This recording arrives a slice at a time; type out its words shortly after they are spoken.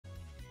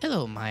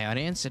Hello my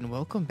audience and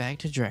welcome back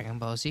to Dragon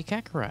Ball Z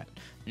Kakarot.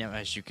 Now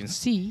as you can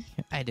see,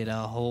 I did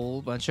a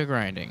whole bunch of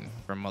grinding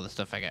from all the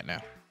stuff I got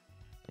now.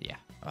 Yeah,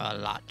 a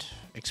lot.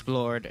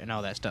 Explored and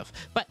all that stuff.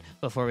 But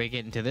before we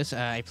get into this,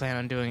 I plan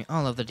on doing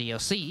all of the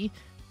DLC.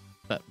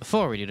 But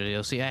before we do the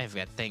DLC, I've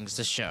got things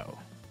to show.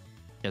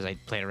 Because I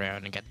played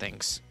around and got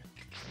things.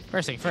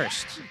 First thing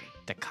first,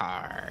 the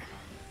car.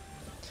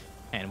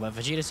 And what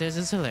Vegeta says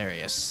is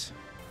hilarious.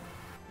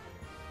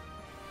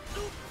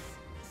 Oops,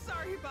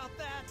 sorry about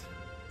that.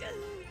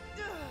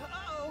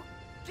 Uh-oh.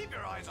 Keep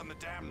your eyes on the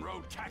damn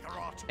road,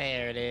 Kakarot.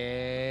 There it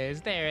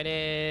is. There it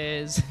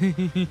is.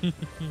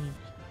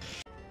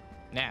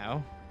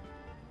 Now,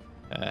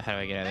 how do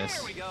I get out of this?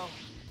 There we go.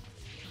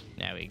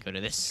 Now we go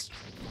to this.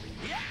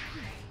 Yeah.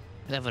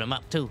 Level them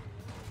up too.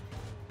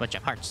 Bunch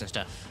of parts and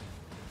stuff.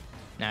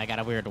 Now I got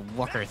a weird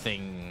walker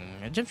thing.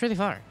 It jumps really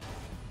far.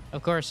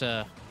 Of course,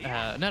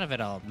 none of it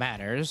all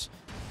matters.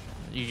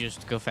 You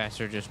just go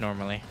faster just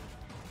normally.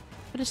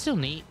 But it's still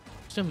neat.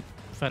 Still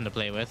fun to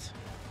play with.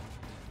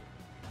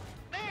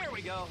 There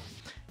we go.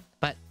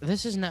 But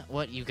this is not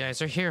what you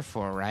guys are here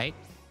for, right?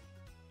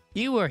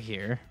 You are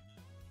here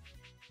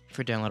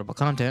for downloadable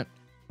content.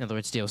 In other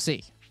words,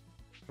 DLC.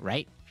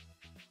 Right?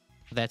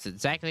 That's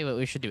exactly what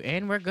we should do.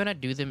 And we're gonna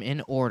do them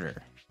in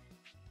order.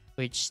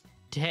 Which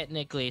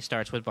technically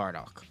starts with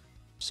Bardock.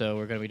 So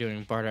we're gonna be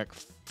doing Bardock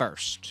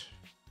first.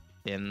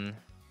 Then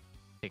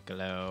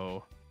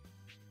Piccolo.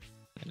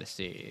 Let's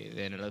see.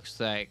 Then it looks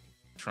like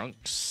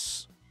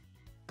Trunks.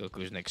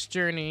 Goku's next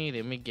journey.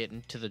 Then we get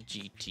into the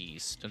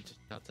GTs.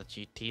 Not the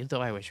GTs,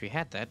 though I wish we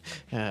had that.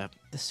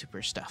 The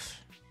super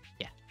stuff.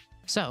 Yeah.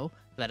 So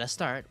let us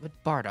start with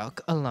Bardock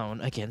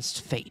alone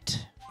against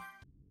Fate.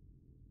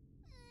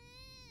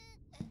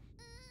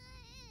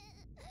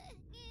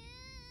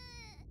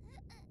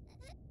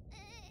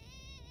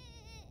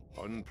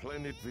 On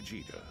planet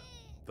Vegeta,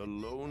 the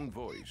lone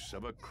voice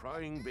of a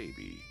crying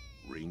baby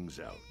rings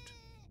out.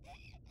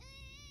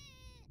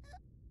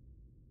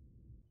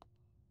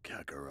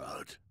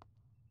 Kakarot.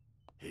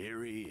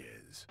 Here he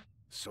is.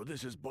 So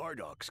this is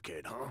Bardock's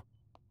kid, huh?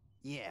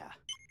 Yeah,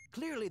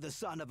 clearly the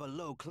son of a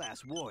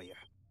low-class warrior.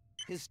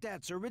 His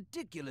stats are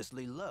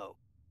ridiculously low.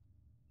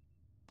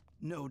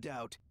 No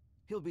doubt,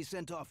 he'll be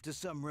sent off to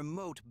some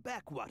remote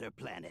backwater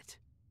planet.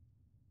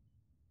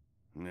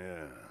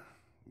 Yeah,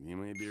 you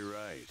may be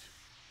right.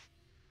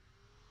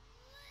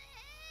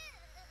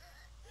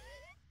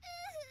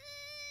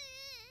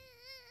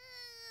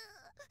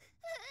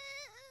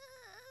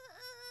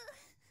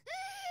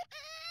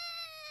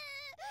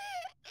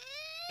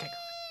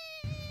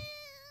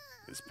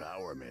 His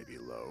power may be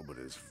low, but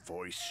his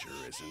voice sure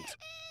isn't.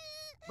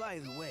 By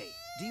the way,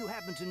 do you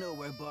happen to know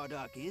where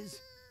Bardock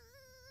is?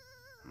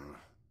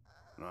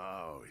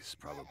 Oh, he's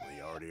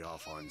probably already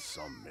off on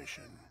some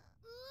mission.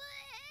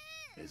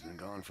 He's been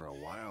gone for a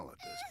while at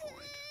this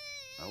point.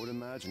 I would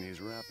imagine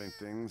he's wrapping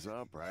things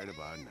up right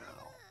about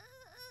now.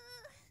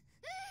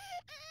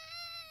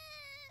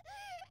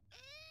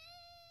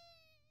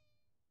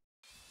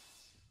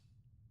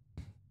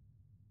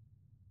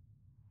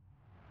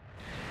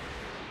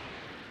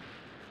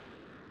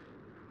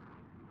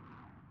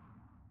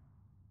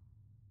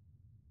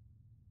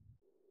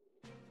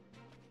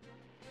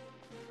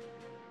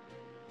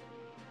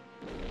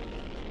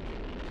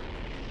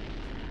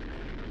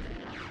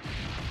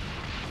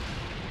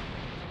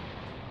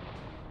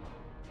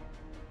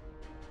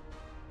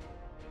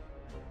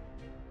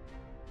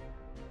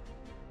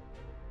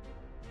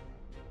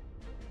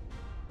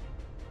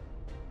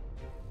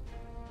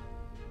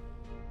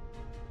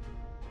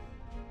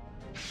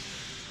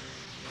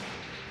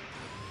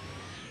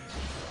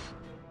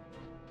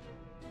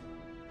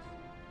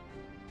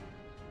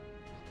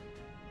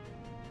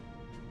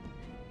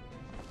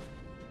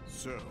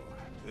 So,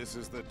 this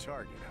is the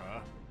target, huh?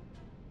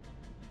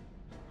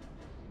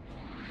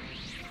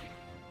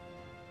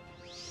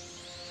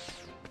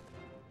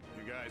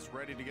 You guys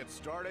ready to get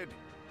started?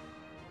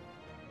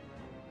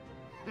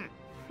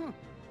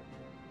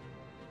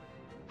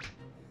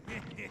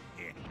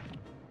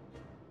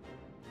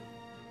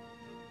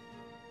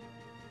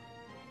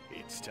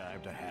 It's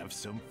time to have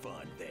some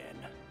fun then.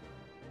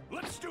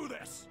 Let's do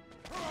this!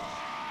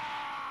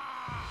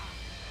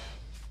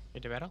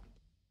 Into battle?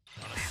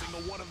 Not a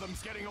single one of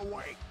them's getting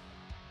away!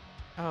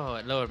 Oh,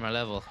 it lowered my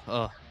level.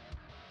 Oh,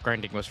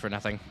 grinding was for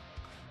nothing.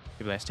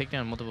 Z-Blast. Take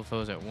down multiple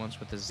foes at once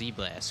with the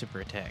Z-Blast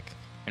super attack.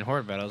 In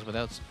horde battles,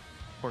 without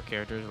support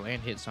characters,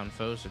 land hits on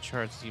foes to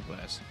charge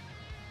Z-Blast.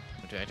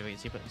 To activate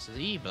Z-Blast.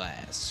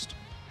 Z-Blast.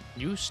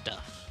 New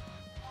stuff.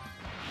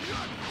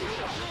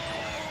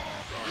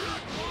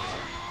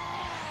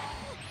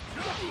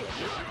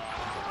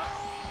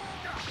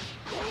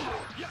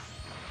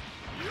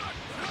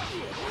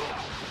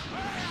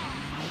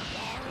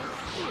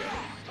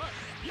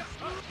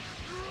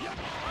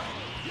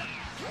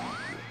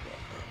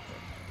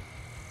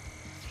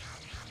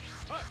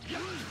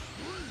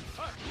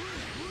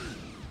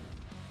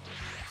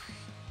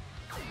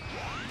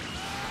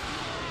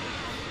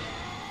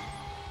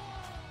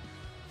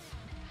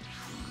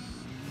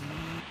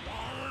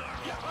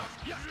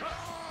 Yeah!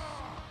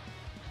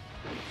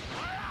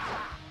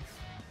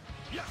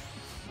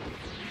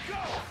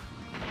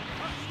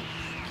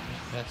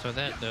 That's what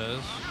that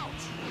does.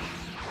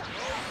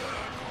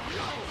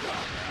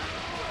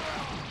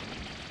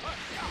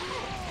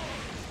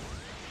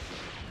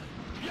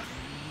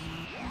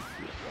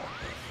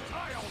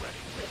 Die already!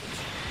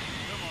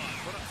 Come on,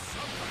 put up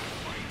some kind of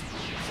fight.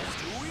 This is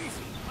too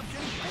easy. I'm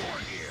getting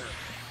bored here.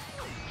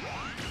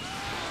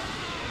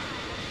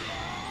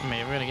 Am I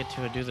ever gonna get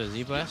to do the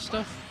Z-Blast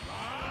stuff?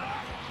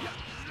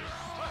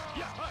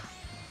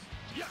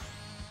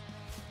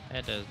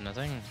 That does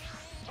nothing.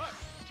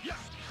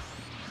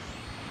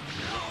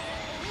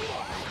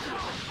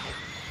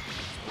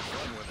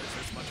 When there's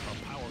this much of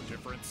a power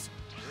difference,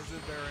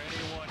 isn't there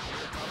anyone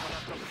here tough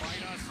enough to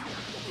fight us?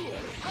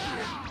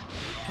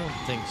 I don't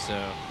think so.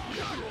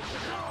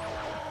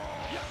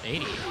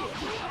 80.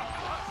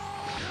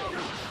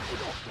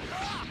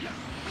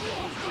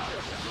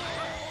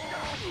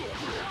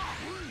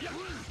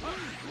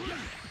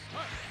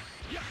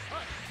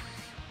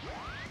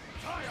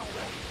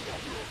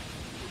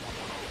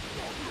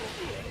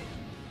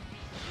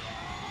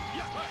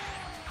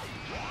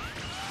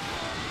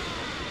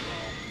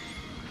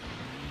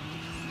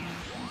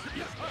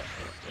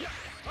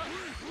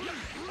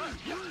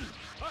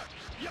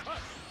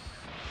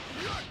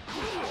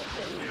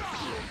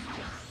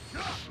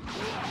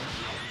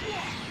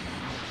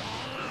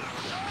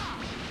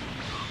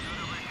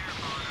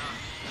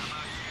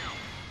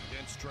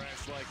 Against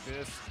trash like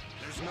this,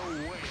 there's no way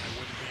I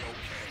wouldn't be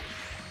okay.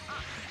 I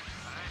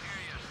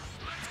hear you.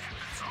 Let's get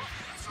this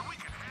over so we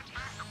can head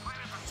back to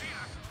Planet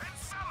Vegeta and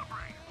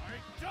celebrate. I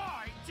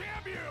die,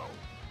 damn you!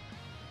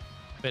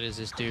 What does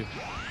this do?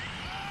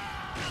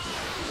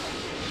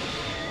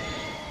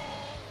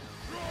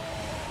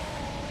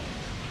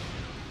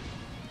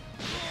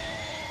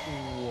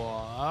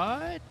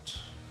 What?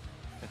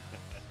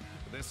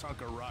 This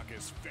hunk of rock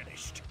is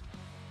finished.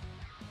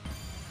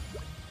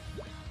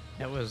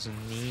 That was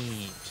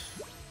neat.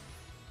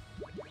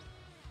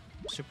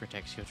 Super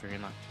tech skills are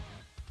unlocked.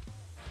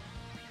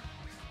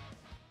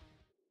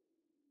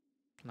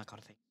 I'm not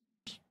gonna think.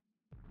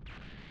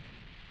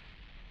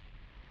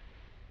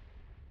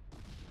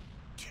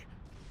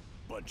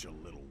 Bunch of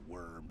little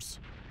worms.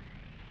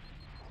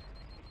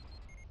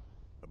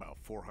 About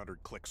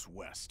 400 clicks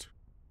west.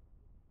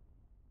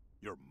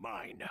 You're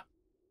mine.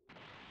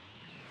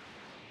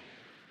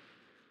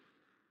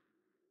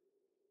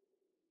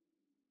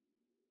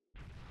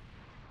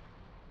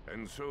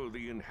 And so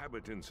the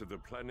inhabitants of the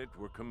planet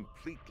were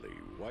completely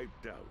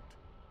wiped out.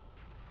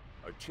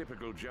 A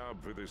typical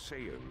job for the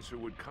Saiyans, who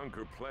would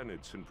conquer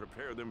planets and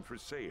prepare them for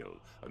sale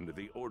under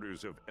the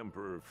orders of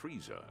Emperor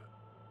Frieza.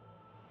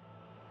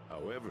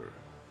 However,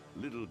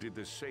 little did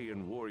the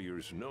Saiyan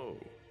warriors know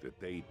that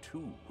they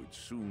too would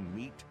soon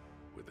meet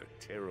with a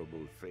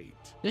terrible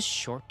fate. This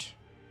short.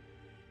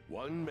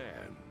 One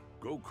man,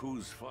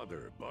 Goku's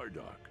father,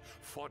 Bardock,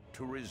 fought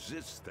to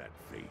resist that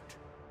fate.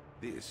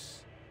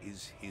 This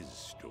is his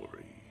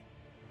story.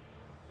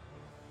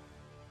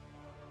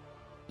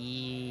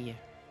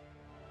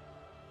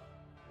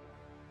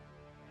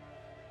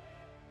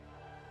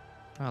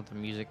 Oh, the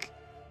music.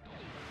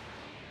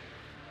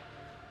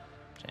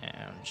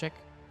 Sound check.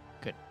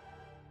 Good.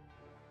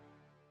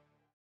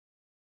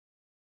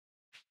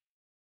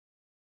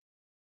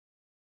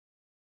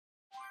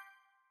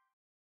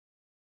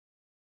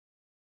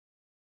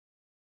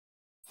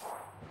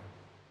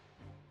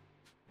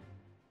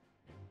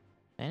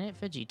 Planet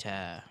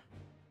Vegeta.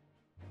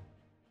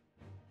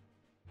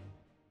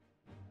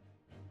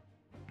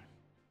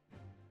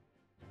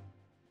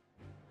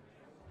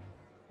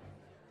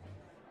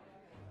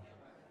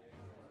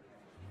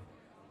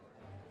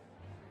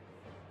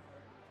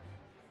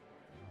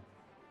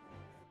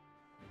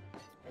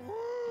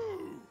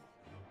 Woo!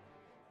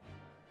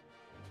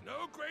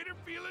 No greater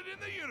feeling in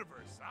the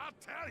universe, I'll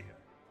tell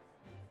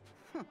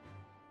you.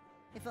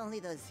 If only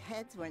those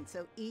heads weren't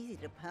so easy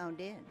to pound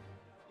in.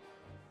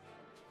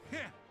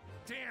 Yeah,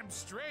 damn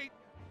straight.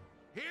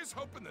 Here's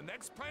hoping the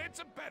next planet's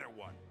a better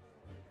one.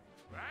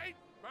 Right,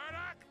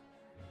 Bardock?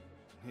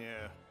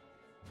 Yeah.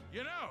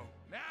 You know,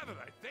 now that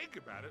I think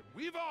about it,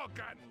 we've all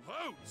gotten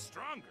loads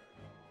stronger.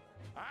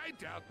 I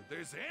doubt that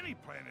there's any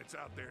planets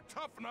out there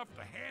tough enough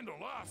to handle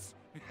us.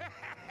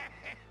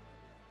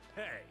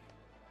 Hey,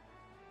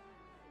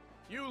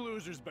 you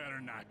losers better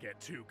not get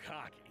too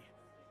cocky.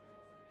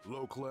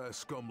 Low-class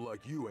scum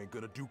like you ain't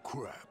gonna do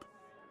crap.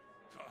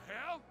 The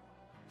hell?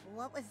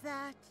 What was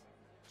that?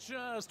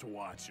 Just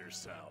watch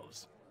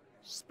yourselves.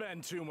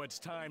 Spend too much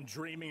time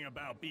dreaming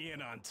about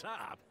being on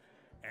top,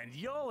 and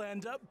you'll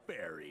end up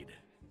buried.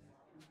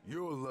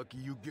 You're lucky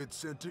you get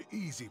sent to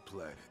easy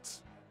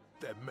planets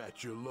that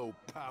match your low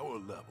power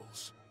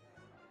levels.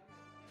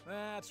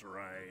 That's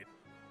right.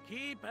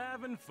 Keep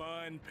having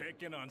fun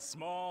picking on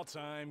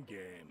small-time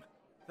game.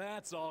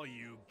 That's all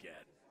you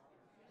get.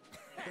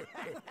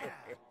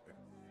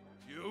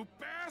 You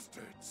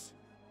bastards!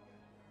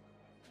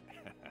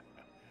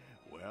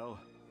 Well,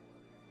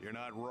 you're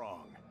not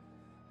wrong.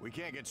 We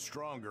can't get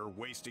stronger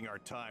wasting our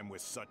time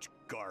with such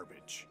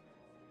garbage.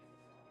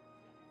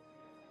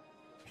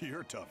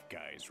 You're tough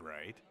guys,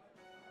 right?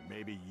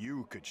 Maybe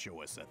you could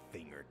show us a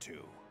thing or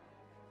two.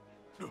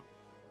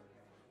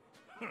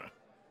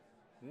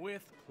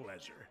 With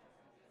pleasure.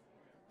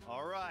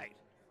 All right,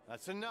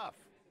 that's enough.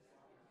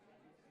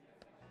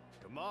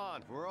 Come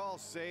on, we're all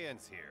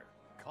Saiyans here.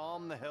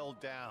 Calm the hell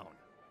down.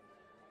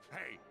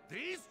 Hey,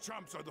 these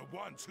chumps are the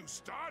ones who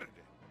started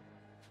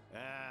it.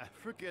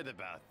 Forget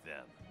about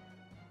them.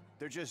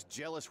 They're just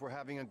jealous we're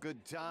having a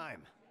good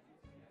time.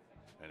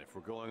 And if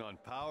we're going on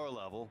power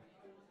level,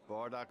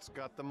 Bardock's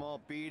got them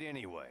all beat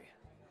anyway.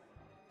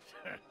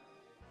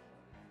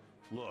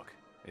 Look,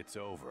 it's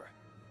over.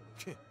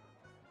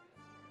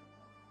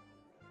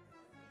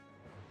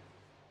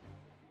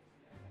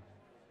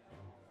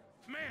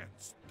 Man,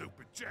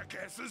 stupid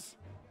jackasses.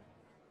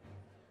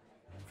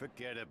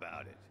 Forget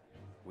about it.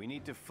 We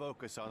need to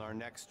focus on our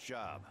next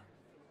job.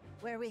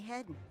 Where are we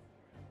heading?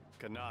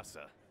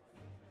 Kanasa.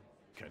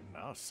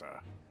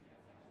 Kanasa?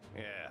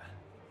 Yeah,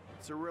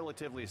 it's a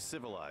relatively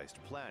civilized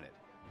planet,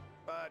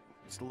 but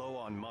it's low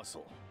on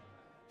muscle.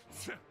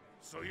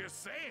 So you're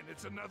saying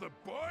it's another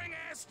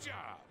boring-ass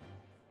job?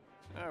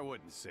 I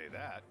wouldn't say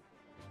that,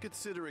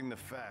 considering the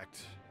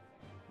fact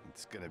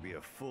it's gonna be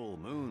a full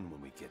moon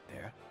when we get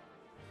there.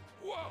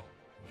 Whoa,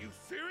 you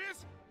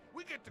serious?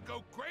 We get to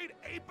go grade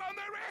ape on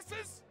their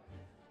asses?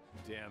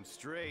 Damn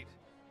straight.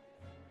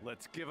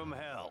 Let's give them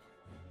hell.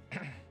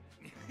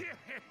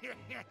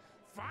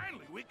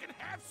 Finally, we can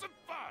have some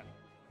fun.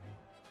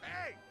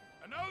 Hey,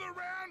 another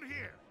round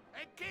here,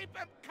 and keep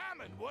them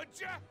coming, would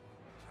ya?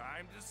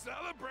 Time to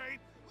celebrate.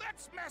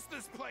 Let's mess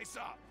this place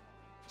up.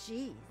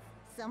 Geez,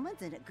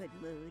 someone's in a good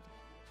mood.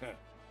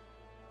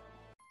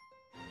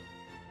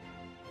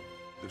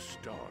 The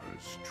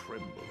stars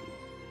tremble.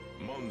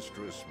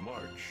 Monstrous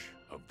march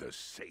of the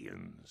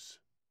Saiyans.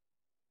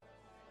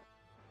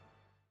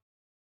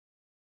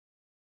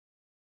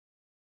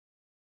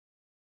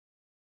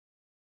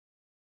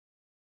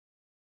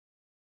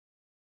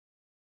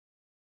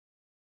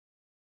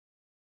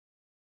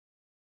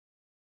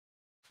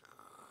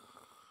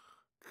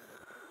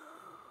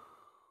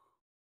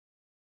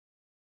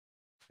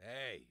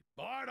 Hey,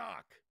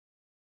 Bardock!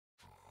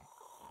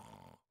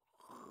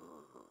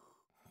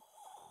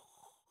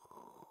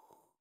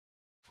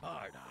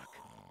 Bardock,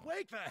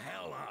 wake the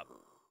hell up!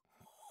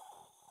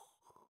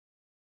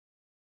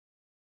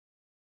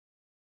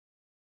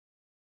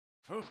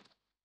 Huh?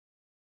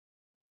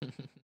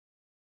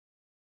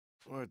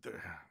 What the?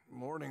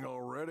 Morning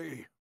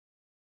already?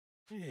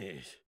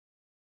 Yes.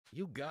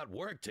 You got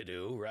work to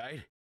do,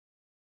 right?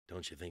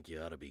 Don't you think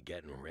you ought to be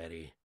getting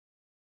ready?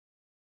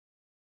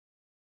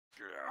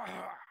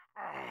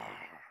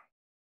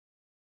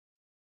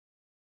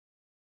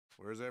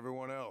 Where's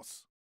everyone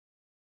else?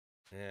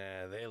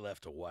 Yeah, they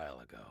left a while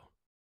ago.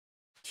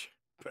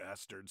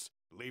 Bastards,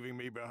 leaving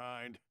me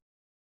behind.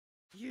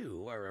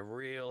 You are a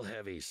real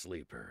heavy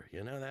sleeper,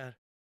 you know that?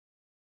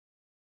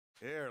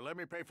 Here, let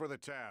me pay for the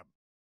tab.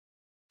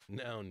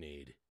 No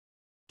need.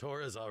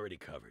 Tora's already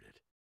covered it.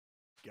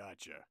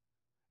 Gotcha.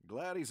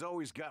 Glad he's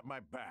always got my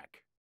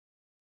back.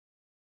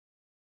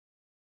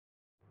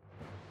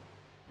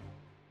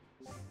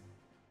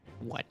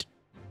 What?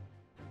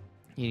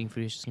 Eating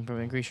food can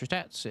increase your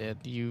stats.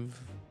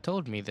 You've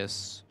told me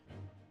this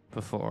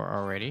before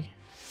already.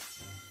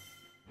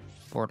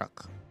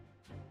 Bardock.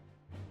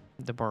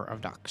 The bar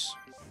of docks.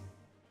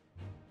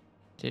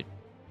 I've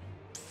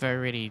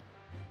already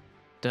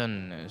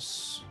done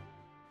this.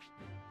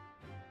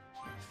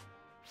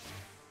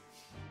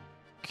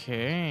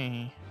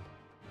 Okay.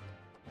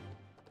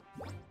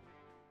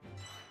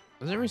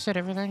 Does it reset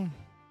everything?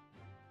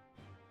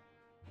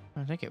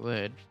 I think it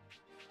would.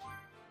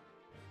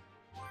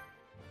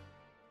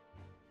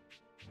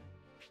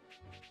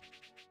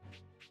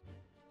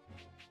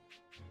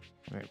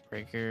 Right,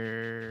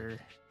 breaker.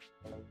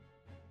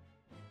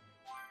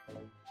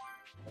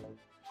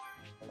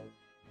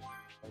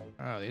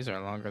 Oh, these are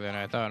longer than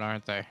I thought,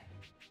 aren't they?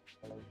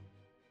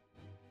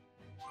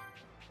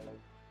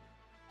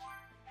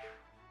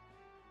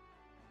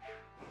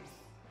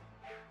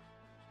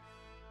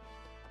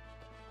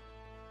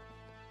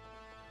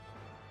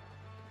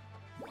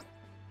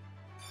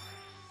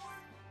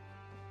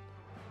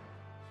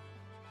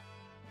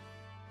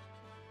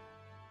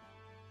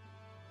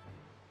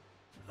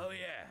 Oh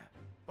yeah,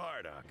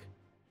 Bardock.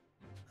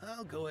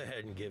 I'll go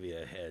ahead and give you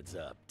a heads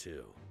up,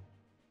 too.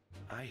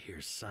 I hear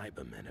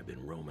Cybermen have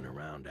been roaming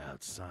around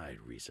outside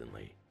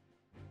recently.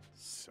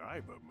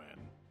 Cybermen?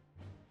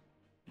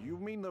 You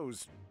mean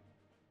those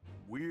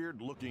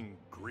weird-looking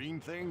green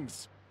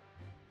things?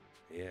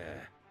 Yeah.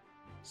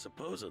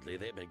 Supposedly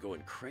they've been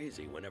going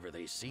crazy whenever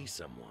they see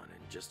someone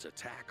and just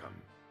attack them.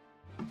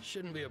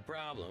 Shouldn't be a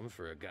problem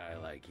for a guy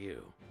like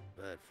you,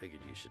 but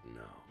figured you should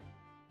know.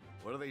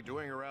 What are they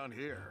doing around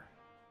here?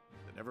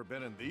 They've never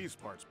been in these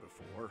parts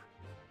before.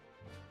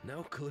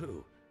 No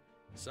clue.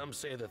 Some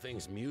say the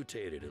things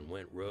mutated and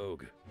went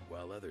rogue,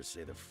 while others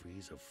say the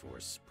Frieza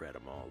Force spread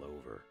them all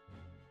over.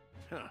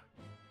 Huh,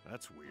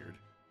 that's weird.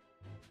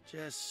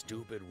 Just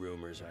stupid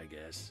rumors, I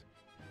guess.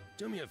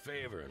 Do me a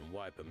favor and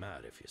wipe them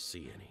out if you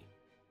see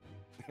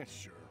any.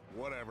 Sure,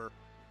 whatever.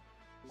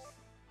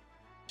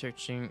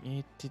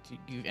 Searching.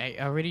 I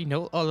already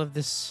know all of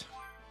this.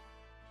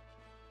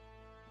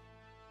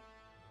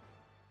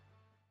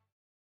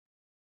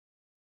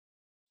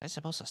 I'm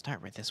supposed to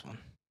start with this one.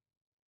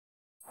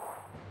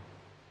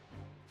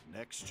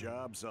 Next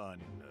job's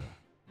on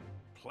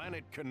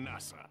planet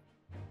Kanasa.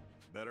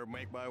 Better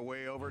make my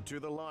way over to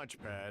the launch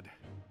pad,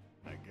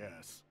 I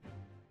guess.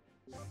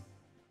 I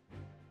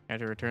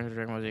had to return to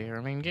Dragon Ball Z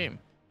main game.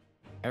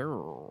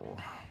 Oh.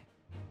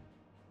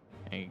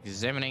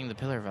 Examining the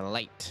pillar of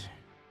light.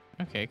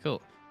 Okay,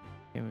 cool.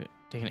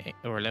 Taking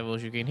over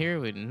levels you gain here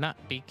would not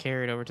be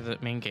carried over to the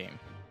main game.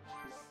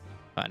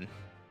 Fun.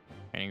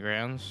 Training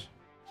grounds.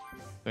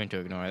 Going to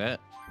ignore that.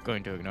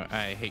 Going to ignore.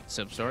 I hate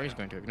sub-stories.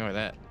 Going to ignore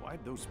that.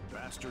 Why'd those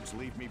bastards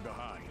leave me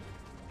behind?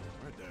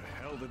 Where the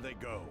hell did they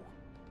go?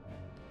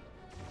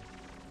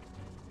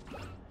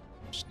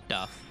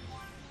 Stuff.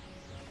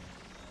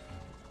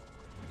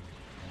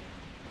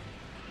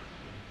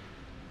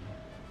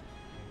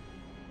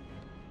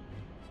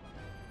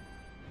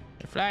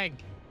 The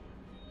flag.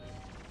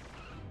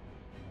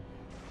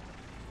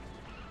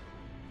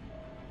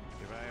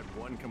 If I had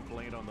one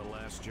complaint on the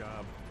last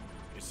job,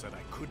 it said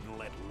I couldn't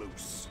let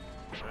loose.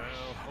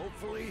 Well,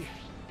 hopefully,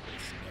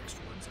 this next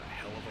one's a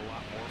hell of a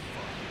lot more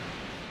fun.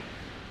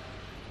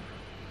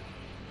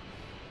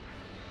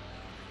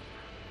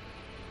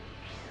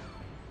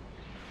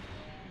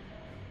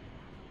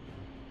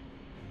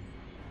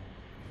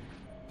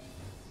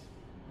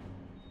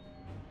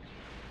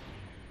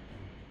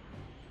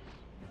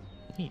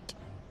 Neat.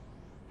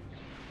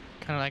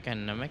 Kind of like a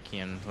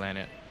Namekian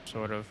planet,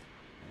 sort of.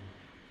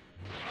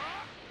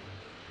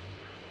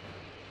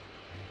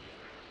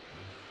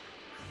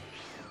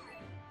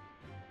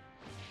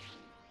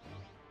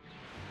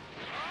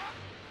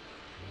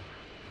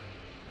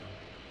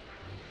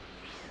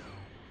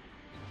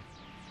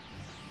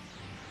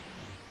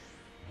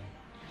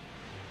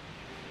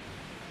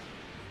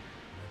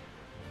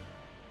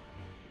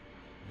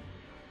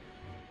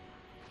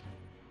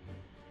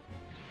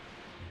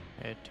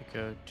 Had to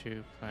go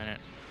to planet.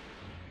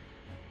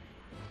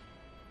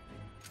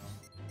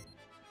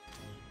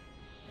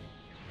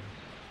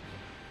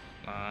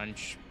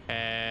 Launch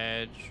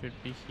pad should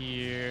be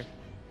here.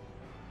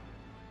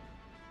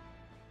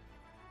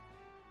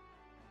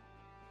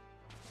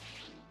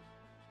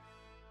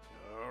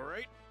 All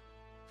right.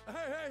 Hey,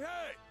 hey,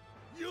 hey!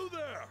 You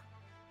there!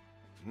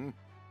 Hmm?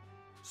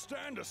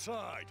 Stand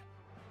aside.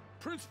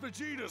 Prince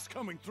Vegeta's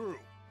coming through.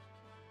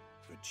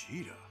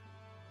 Vegeta?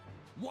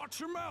 Watch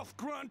your mouth,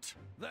 Grunt!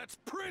 That's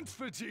Prince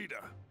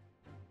Vegeta!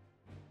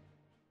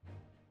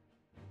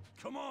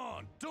 Come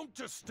on, don't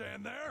just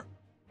stand there!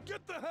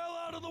 Get the hell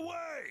out of the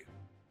way!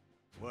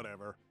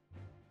 Whatever.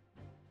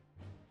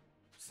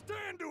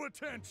 Stand to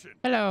attention!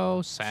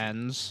 Hello,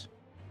 Sans.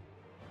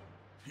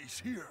 He's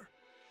here.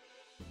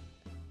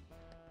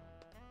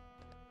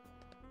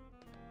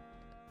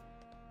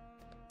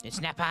 It's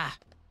Nappa.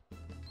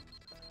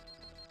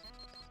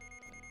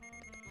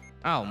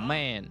 Oh,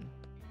 man.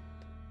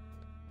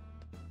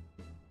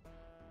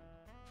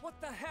 What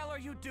the hell are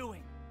you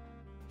doing?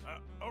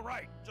 All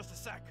right, just a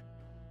sec.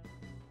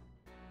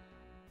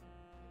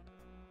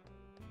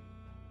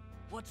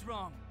 What's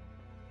wrong?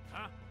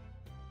 Huh?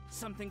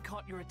 Something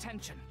caught your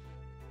attention.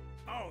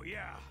 Oh,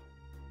 yeah.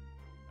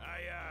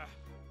 I,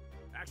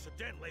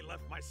 accidentally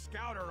left my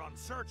scouter on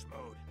search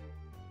mode.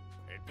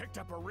 It picked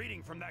up a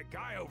reading from that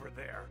guy over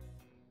there.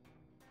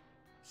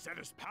 Said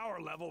his power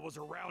level was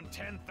around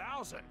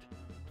 10,000.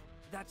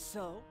 That's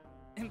so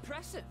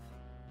impressive.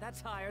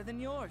 That's higher than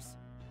yours.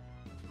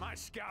 My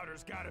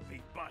scouter's gotta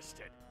be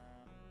busted.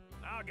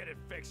 I'll get it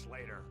fixed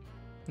later.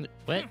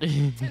 What?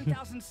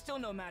 10,000's still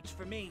no match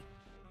for me.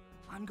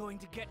 I'm going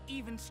to get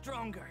even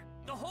stronger.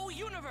 The whole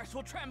universe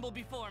will tremble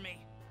before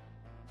me.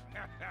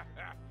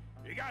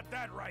 You got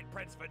that right,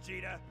 Prince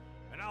Vegeta,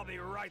 and I'll be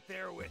right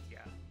there with you.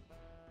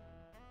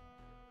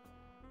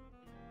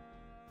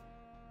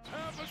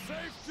 Have a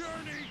safe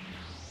journey!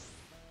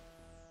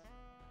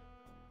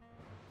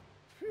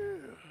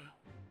 Phew.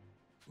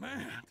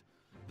 Man,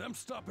 them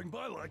stopping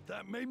by like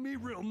that made me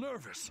real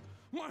nervous.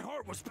 My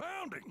heart was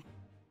pounding.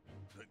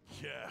 But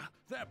yeah,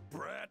 that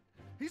brat,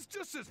 he's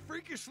just as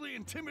freakishly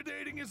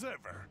intimidating as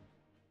ever.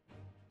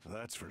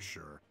 That's for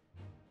sure.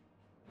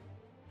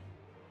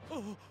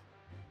 Oh,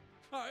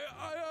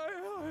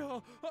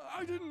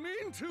 I didn't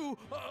mean to.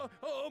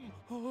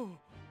 Oh.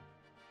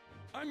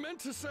 I meant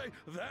to say,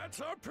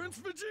 that's our Prince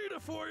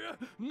Vegeta for you.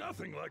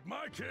 Nothing like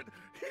my kid.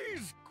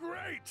 He's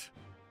great.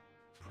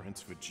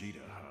 Prince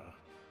Vegeta, huh?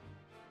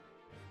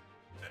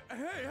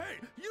 Hey,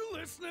 you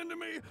listening to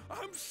me?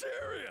 I'm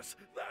serious.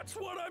 That's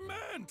what I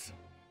meant.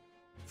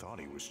 Thought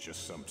he was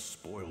just some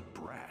spoiled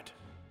brat.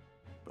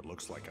 But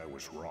looks like I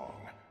was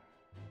wrong.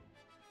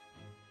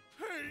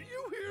 Hey,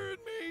 you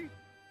hearing me?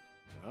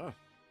 Huh?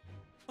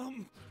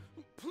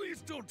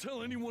 Please don't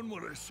tell anyone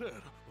what I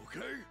said,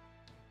 okay?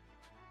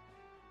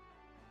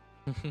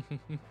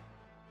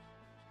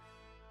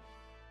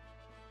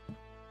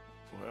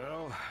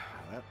 Well,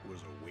 that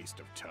was a waste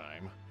of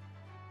time.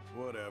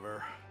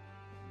 Whatever.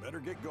 Better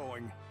get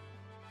going.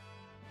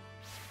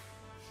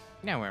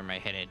 Now where am I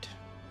headed?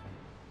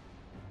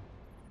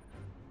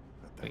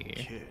 But that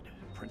kid,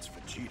 Prince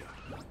Vegeta,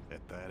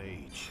 at that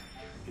age,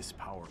 His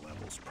power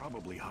level's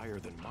probably higher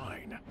than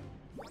mine.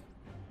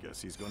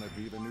 Guess he's gonna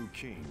be the new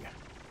king.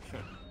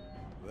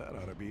 That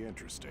ought to be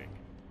interesting.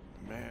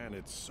 Man,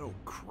 it's so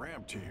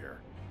cramped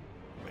here.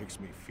 Makes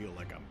me feel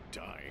like I'm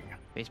dying.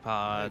 Face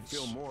pods. I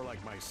feel more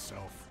like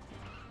myself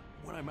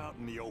when I'm out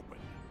in the open.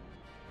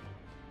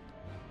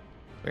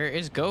 Where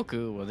is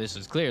Goku? Well, this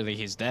is clearly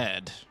his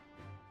dad.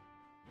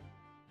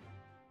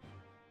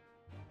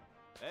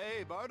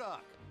 Hey,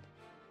 Bardock.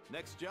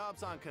 Next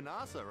job's on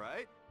Kanasa,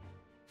 right?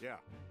 Yeah.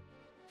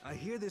 I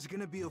hear there's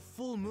gonna be a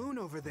full moon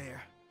over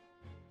there.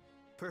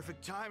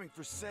 Perfect timing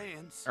for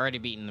Saiyans. Already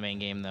beaten the main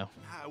game, though.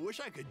 I wish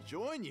I could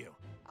join you.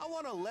 I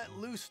want to let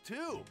loose,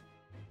 too.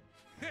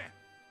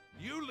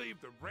 You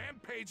leave the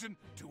rampaging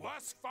to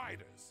us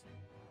fighters.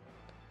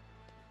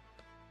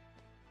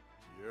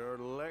 You're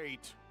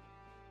late.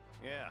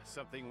 Yeah,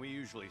 something we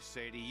usually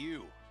say to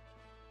you.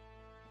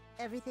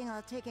 Everything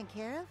all taken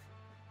care of?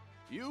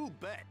 You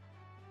bet.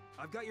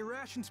 I've got your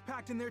rations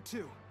packed in there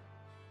too.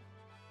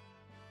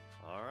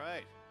 All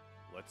right,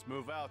 let's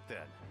move out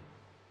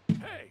then.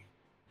 Hey,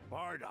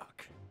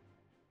 Bardock.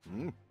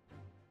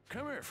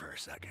 Come here for a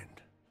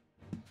second.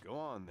 Go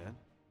on then.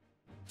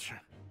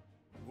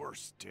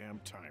 Worst damn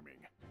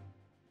timing.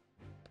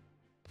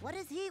 What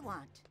does he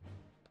want?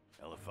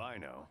 Hell if I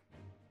know.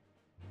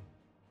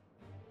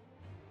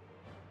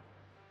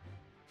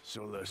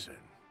 So listen,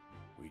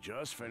 we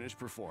just finished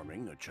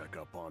performing a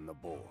checkup on the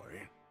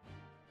boy.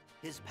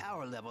 His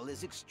power level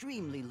is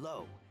extremely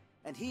low,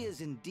 and he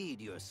is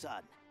indeed your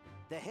son.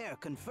 The hair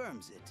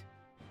confirms it.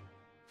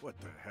 What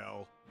the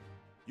hell?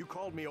 You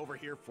called me over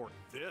here for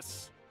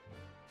this?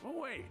 Oh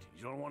wait,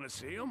 you don't want to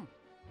see him?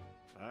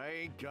 I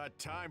ain't got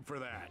time for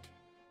that.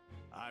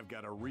 I've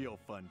got a real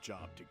fun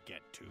job to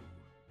get to.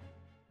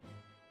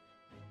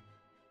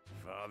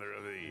 Father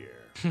of the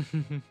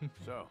Year.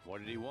 So, what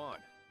did he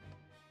want?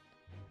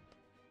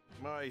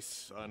 My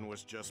son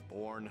was just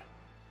born.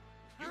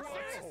 You're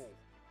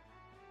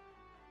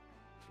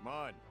Come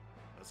on,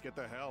 let's get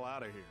the hell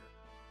out of here.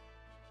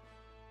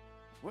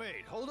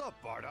 Wait, hold up,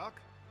 Bardock.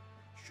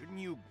 Shouldn't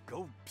you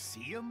go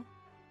see him?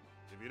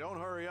 If you don't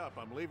hurry up,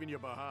 I'm leaving you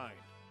behind.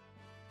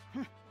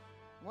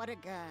 What a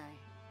guy.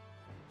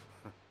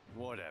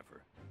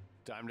 Whatever.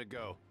 Time to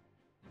go.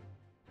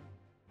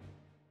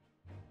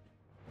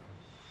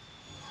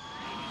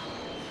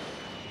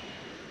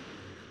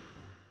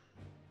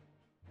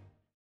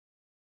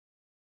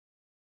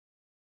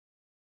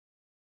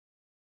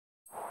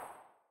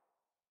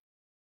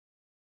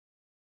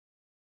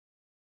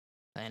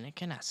 Planet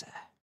Kanasa.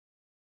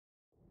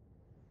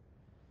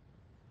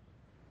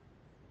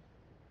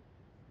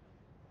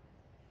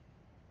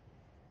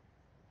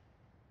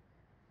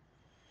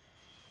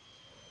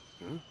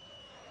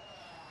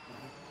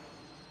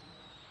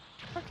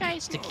 More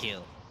guys to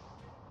kill.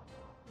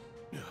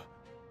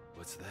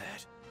 What's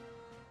that?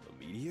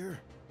 A meteor?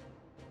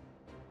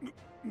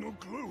 No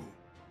clue.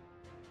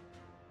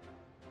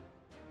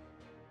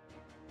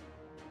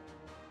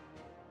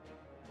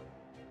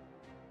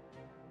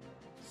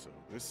 So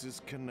this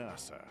is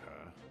Kanasa,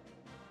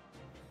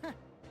 huh?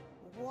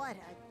 What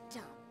a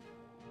dump.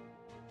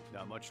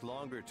 Not much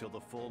longer till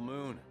the full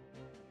moon.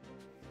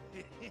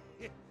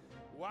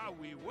 While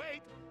we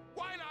wait,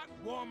 why not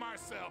warm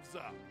ourselves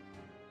up?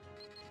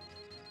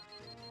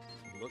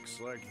 Looks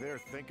like they're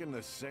thinking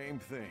the same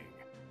thing.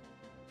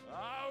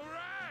 All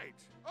right,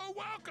 a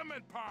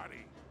welcoming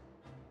party.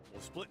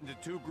 We'll split into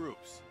two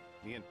groups.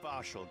 Me and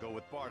Fosh will go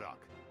with Bardock.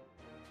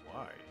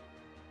 Why?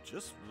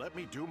 Just let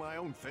me do my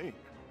own thing.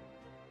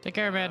 Take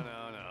care, man.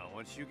 No.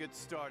 Once you get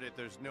started,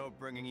 there's no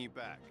bringing you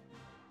back.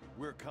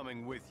 We're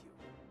coming with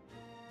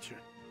you.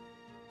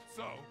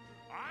 So,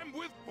 I'm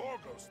with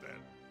Borgos then.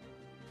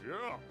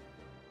 Yeah.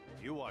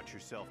 You watch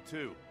yourself,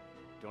 too.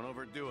 Don't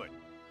overdo it.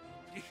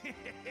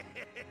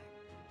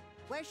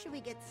 Where should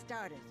we get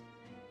started?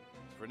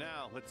 For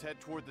now, let's head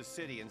toward the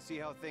city and see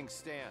how things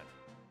stand.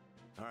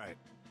 All right.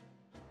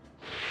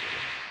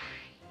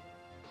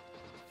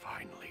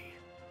 Finally.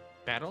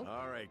 Battle?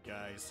 All right,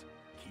 guys.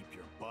 Keep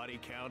your body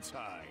counts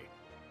high.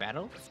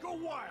 Battle? Let's go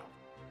wild.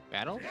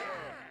 Battle? Yeah.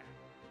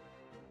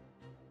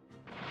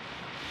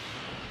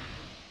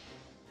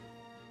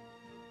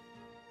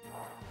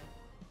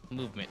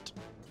 Movement.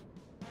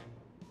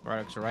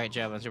 Bardock's right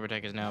javelin super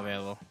tech is now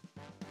available.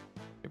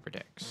 Super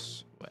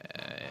techs.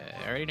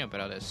 I already know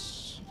about all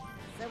this.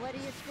 So what do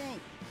you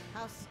think?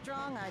 How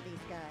strong are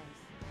these guys?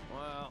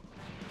 Well,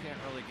 can't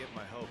really get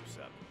my hopes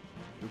up.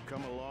 You've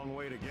come a long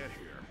way to get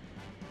here.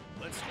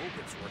 Let's hope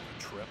it's worth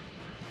the trip.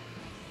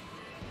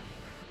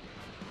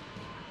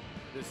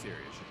 This area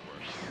should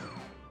work.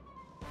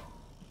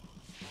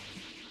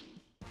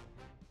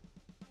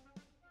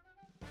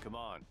 Come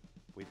on,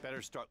 we'd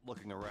better start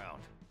looking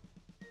around.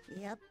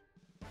 Yep.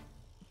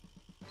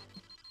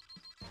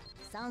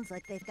 Sounds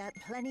like they've got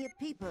plenty of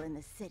people in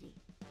the city.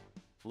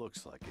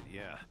 Looks like it,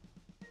 yeah.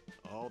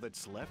 All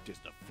that's left is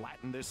to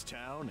flatten this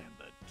town and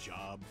the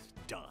job's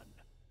done.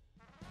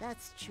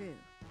 That's true.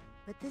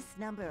 But this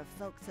number of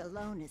folks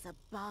alone is a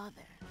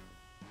bother.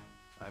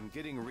 I'm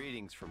getting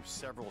readings from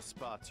several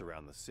spots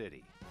around the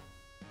city.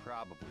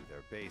 probably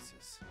their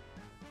bases.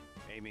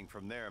 Aiming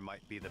from there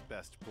might be the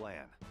best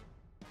plan.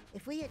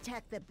 If we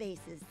attack the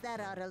bases, that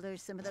ought to lure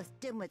some of those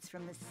dimwits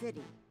from the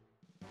city.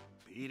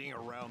 Beating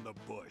around the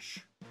bush.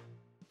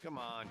 Come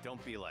on,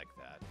 don't be like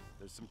that.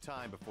 There's some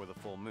time before the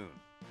full moon.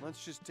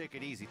 Let's just take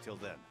it easy till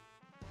then.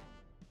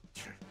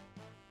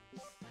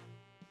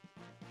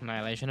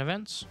 Annihilation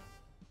events.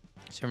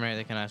 Terminate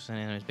the canals in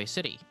the enemy's base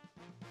city.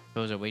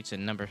 Those are weights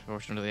in number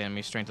proportional to the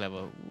enemy's strength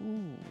level.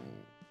 Ooh.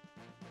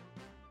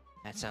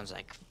 That sounds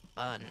like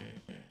fun.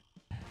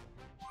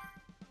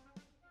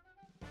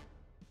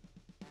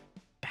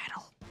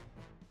 Battle.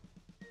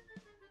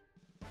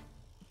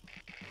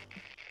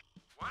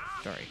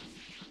 Story.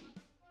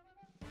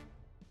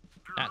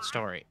 Not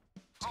story.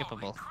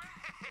 Skippable.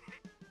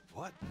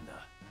 What in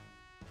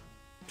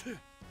the...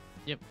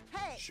 Yep.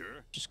 Hey!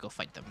 Sure. Just go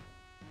fight them.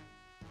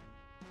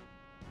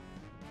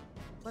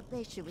 What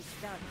base should we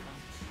start from?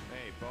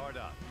 Hey,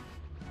 Bardock.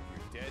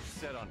 You're dead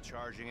set on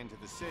charging into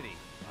the city.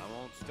 I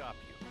won't stop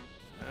you.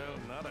 Well,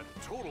 not a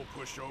total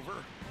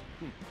pushover.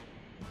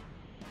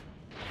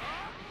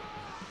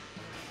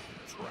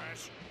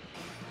 Trash.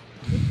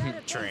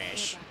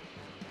 Trash.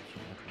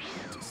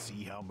 To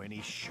see how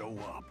many show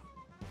up.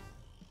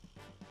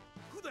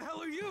 Who the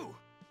hell are you?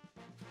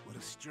 What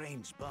a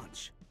strange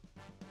bunch.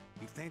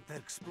 You think that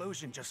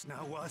explosion just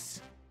now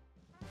was?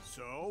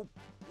 So,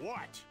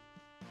 what?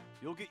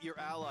 You'll get your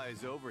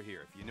allies over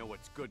here if you know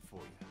what's good for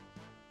you.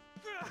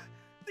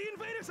 The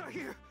invaders are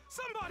here!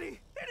 Somebody!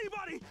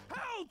 Anybody!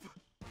 Help!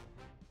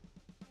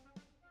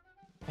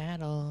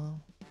 Battle.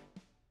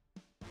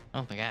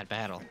 Oh my god,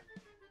 battle.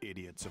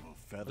 Idiots of a Look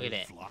feather at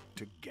it. flock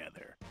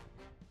together.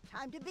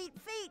 Time to beat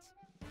feet!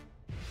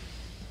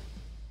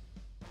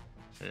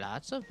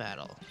 Lots of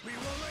battle. We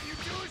won't let you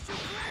do as you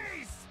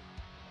please!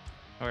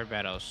 Horde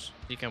battles.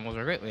 Decombos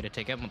are a great way to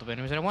take out multiple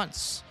enemies at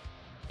once.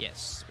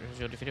 Yes,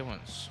 you'll defeat at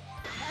once.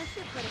 Can't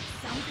you put up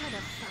some kind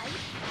of fight?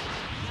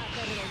 Not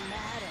that it'll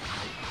matter.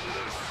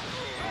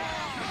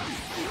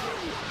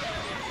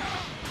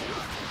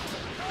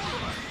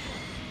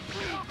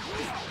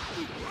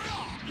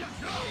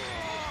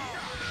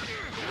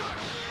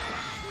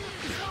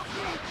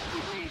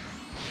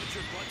 Get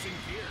your butts in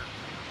gear.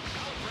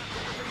 I'll wrap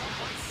everything up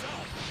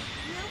myself.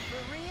 You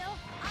for real?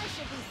 I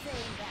should be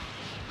saying that.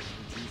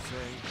 Did you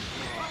say?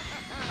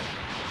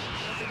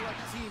 Nothing like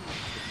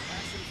teammates with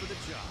passion for the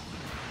job.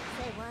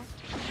 Say what?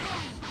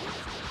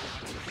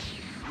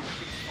 You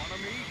making fun of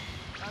me?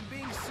 I'm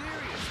being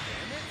serious,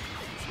 damn it!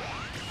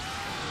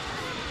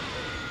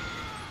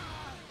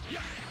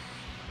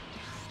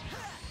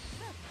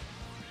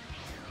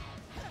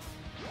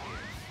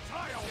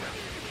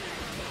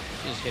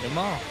 Just hit them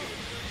all.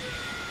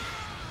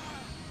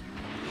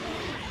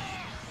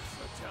 This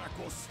attack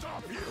will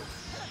stop you.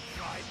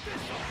 Try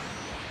this.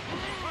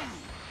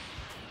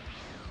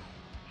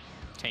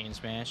 Chain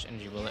smash,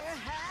 energy bullet.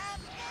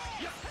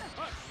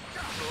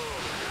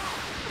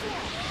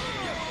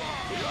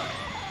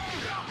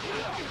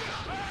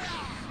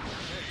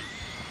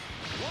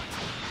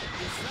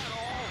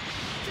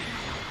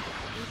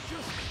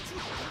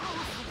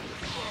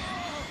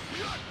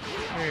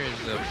 Here's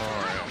the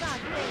bar.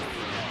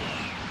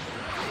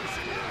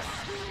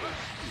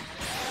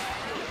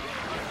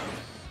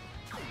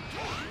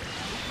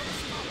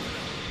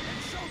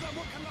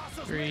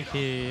 3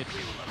 hit.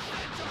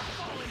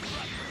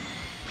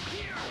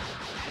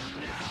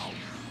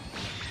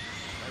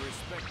 I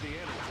respect the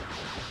energy,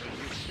 but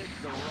you picked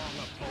the wrong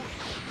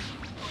opponent.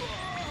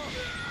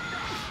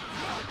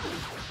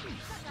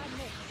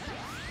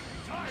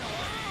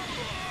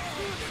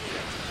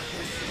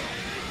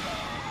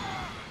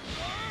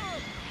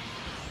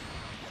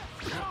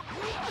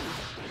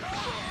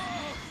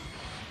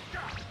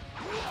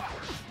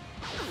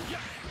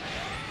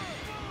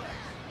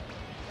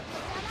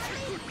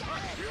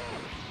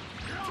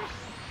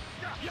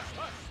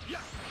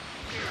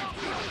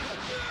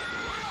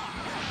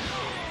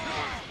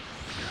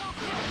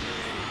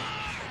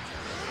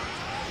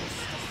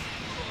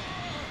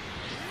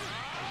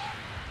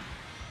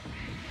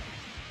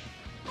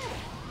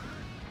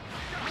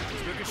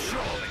 Took a show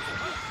of it.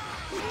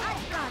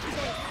 I've got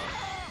this!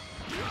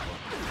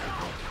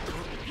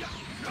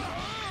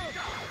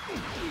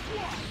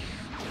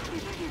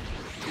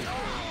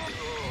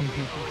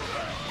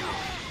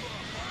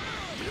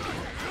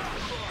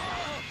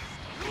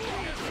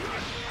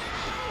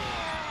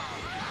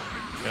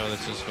 Oh,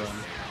 this is fun.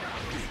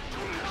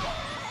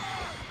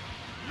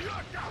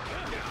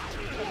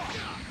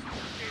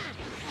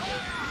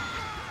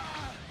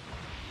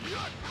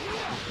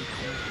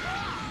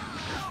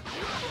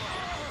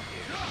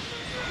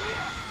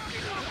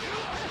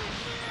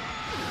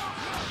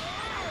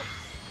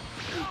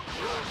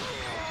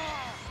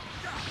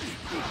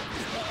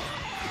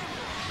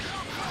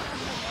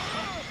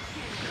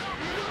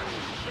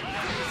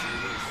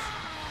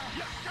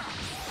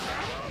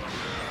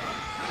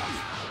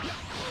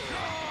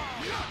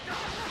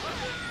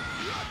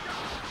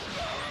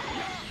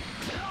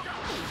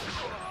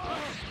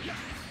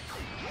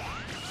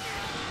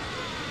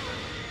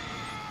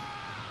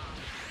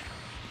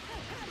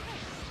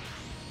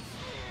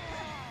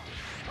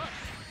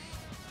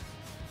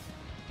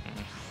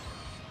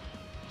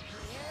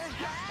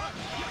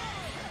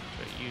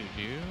 you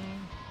do?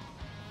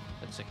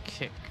 That's a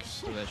kick,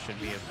 so that should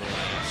be a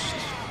blast.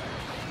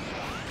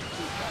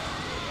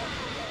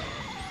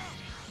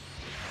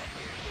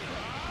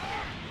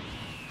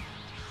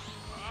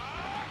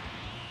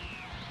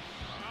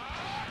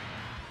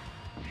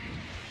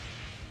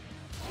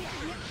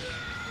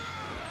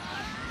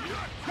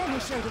 Let me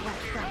show you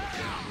what's done.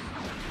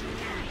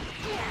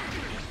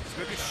 Let's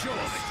make it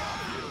short.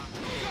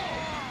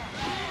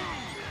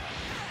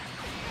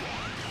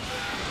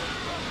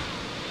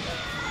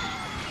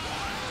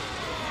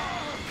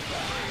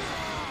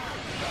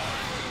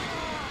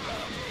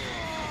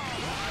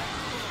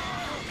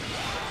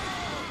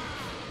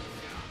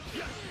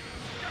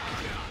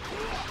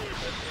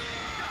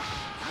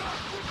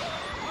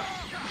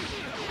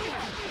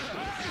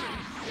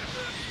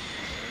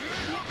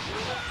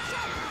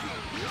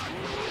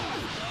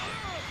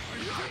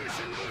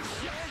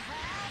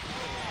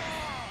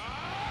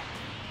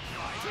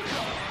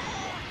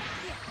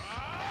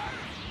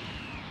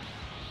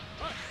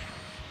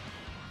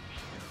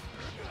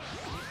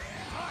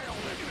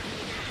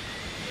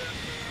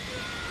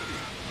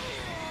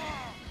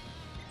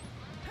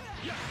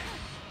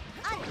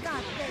 I've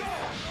got this.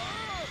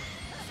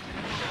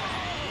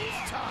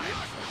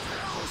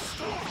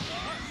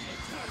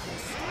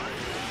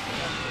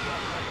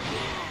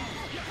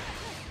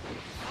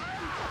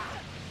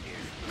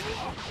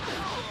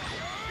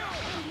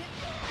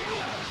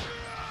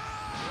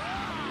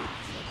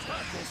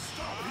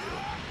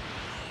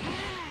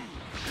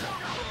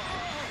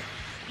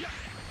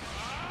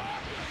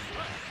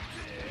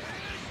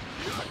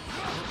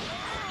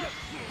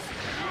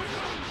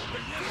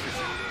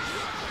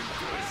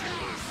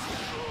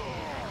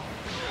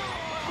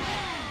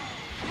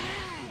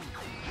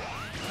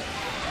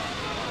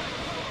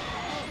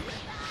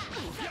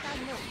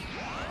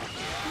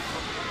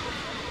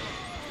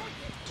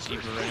 Just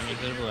keep running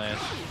into the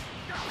blast.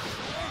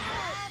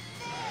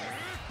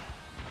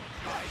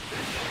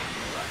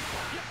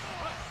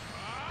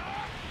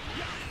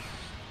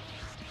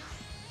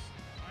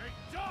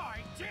 Die,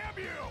 damn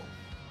you!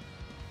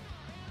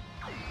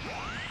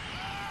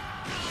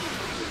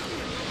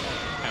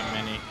 How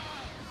many?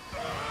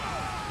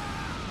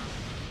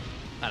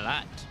 A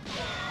lot.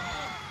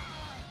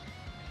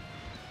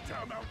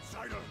 Damn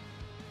outsider!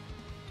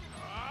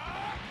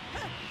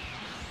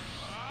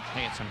 I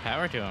get some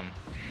power to him.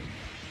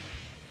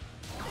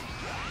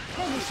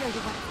 Let me show you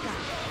what's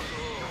done.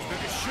 Let's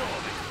make it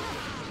short.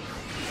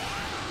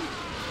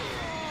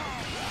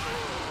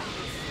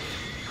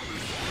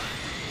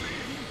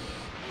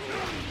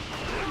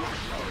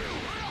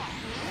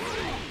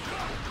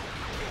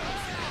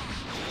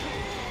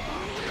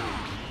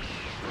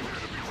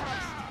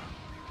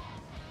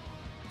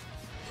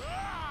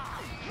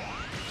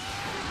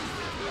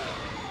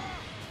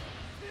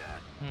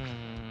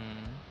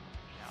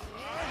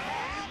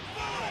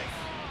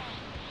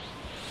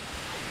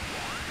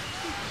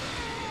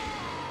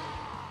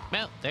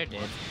 Well, they're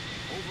dead.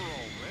 Over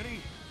already?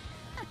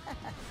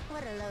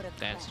 What a load of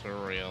That's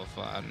crap. real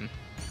fun.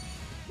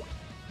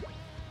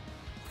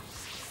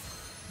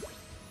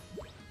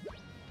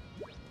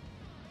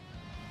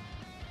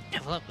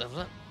 Level up, level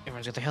up.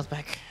 Everyone's got their health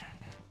back.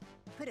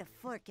 Put a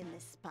fork in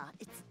this spot.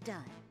 It's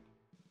done.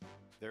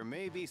 There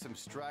may be some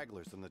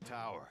stragglers in the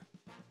tower.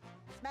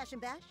 Smash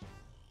and bash?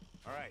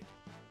 All right.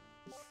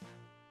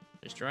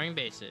 Destroying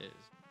bases.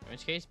 In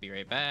which case, be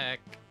right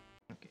back.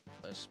 Okay,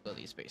 let's blow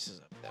these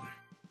bases up then.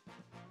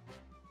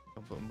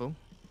 Boom, boom, boom.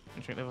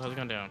 Straight level has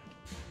gone down.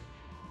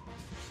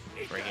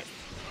 Break it.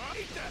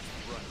 Eat that!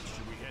 Right,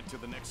 should we head to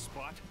the next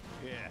spot?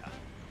 Yeah,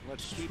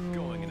 let's keep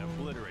going and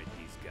obliterate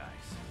these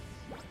guys.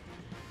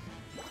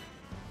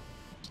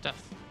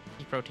 Stuff.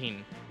 Eat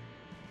protein.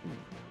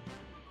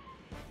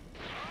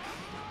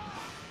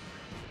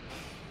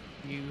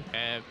 You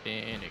have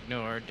been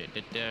ignored. Da,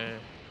 da, da.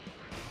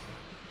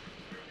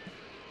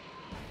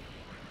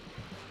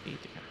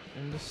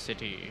 In the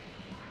city.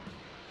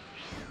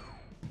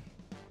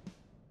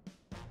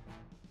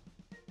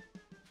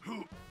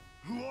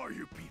 Who are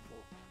you people?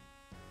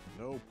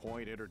 No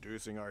point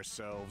introducing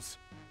ourselves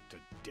to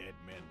dead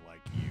men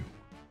like you.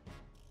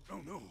 Oh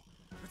no!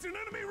 It's an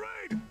enemy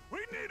raid! We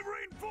need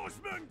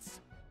reinforcements!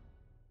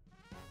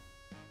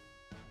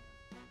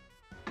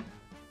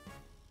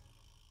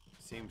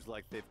 Seems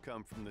like they've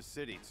come from the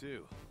city,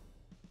 too.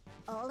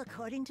 All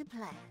according to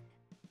plan.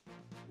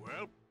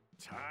 Well,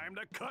 time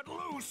to cut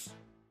loose.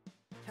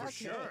 For Okay.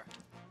 sure.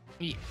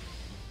 Yeah.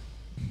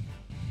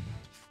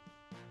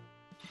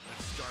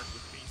 Let's start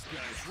with these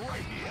guys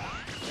right here.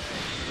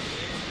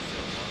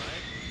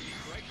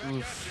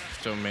 Oof,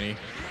 so many.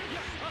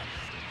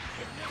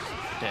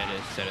 That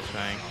is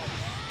satisfying.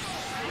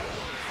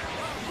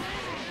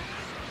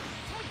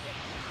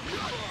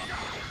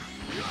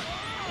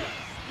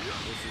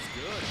 This is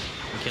good.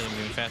 I'm killing them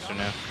even faster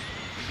now.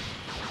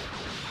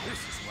 This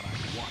is what I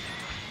wanted.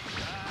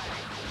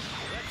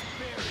 Let's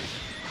bury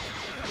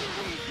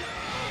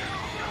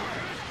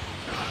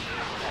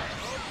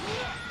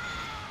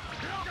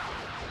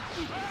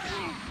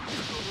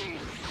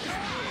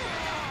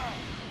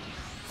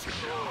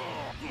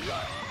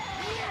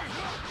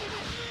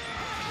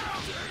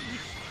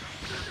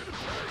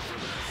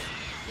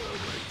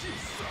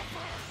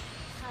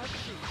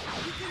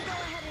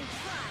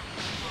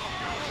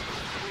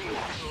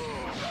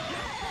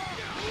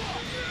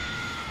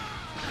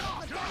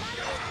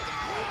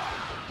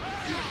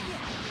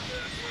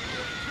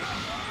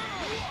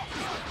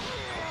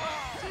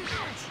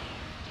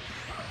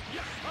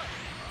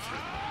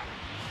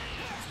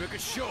make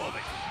a show of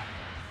it.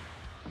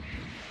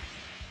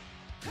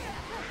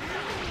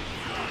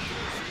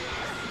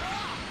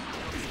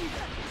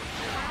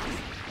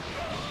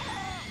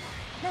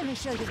 Let me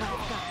show you what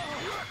I've got.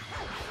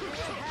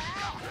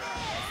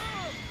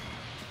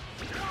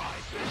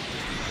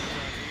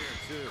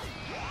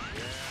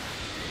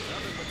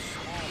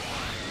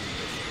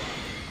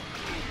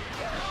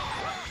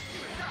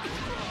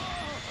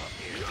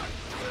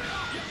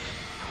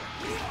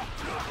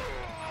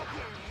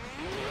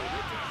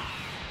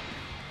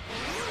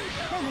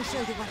 Let me show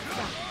you what I've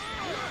got.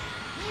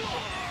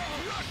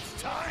 It's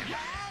time.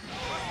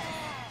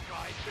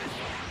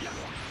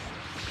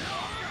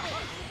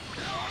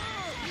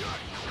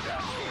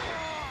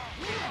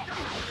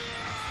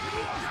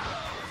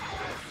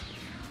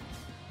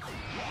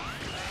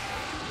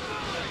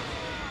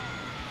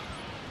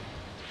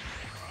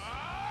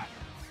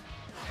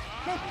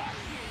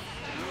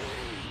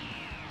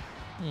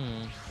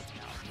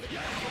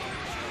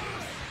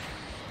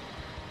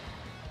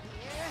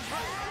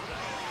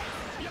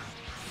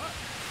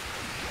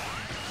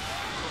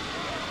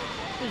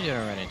 Who's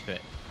gonna run into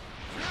it?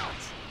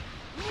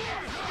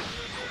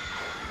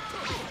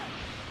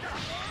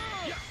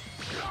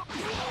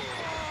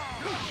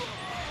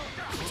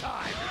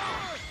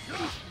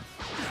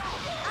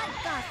 I've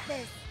got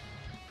this.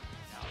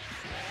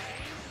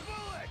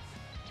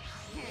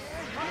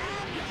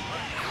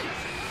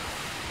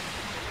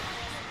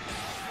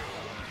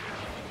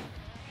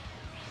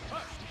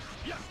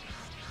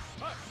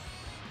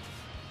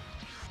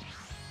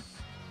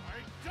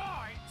 I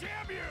die,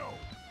 damn you!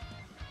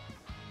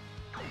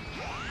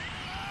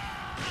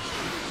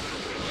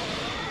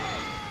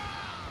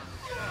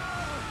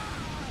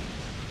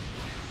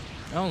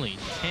 Only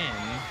 10?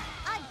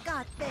 I've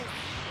got this.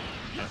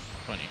 Oh,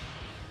 20.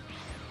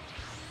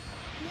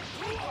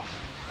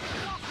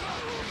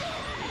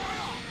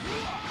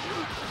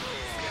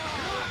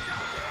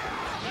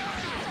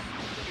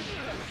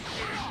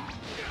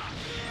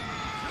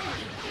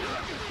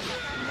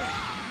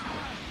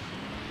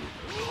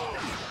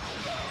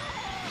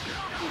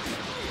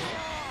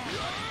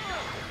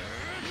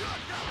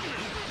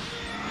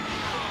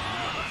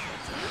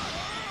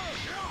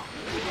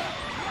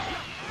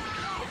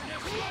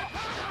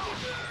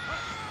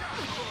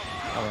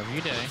 However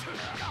you day.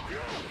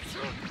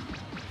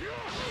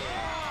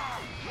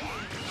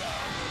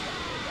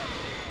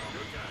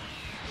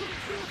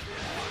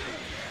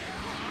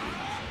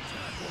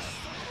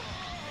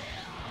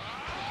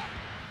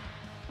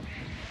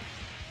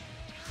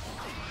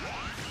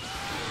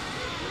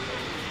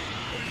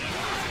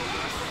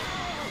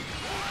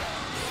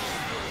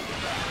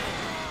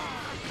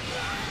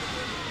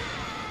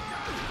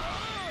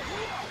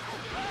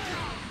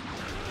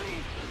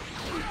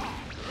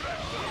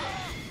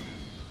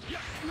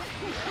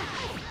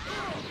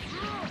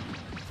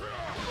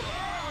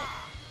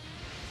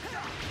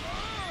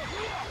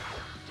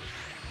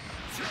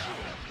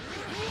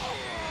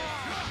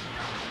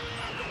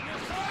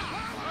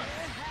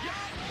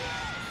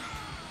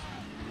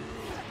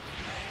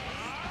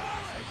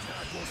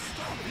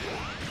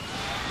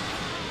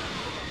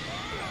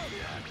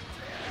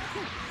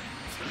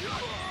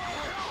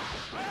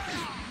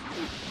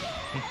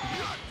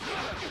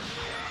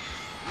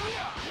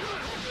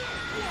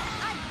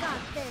 I've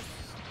got this.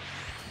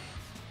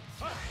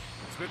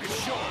 Let's make a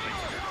show of it.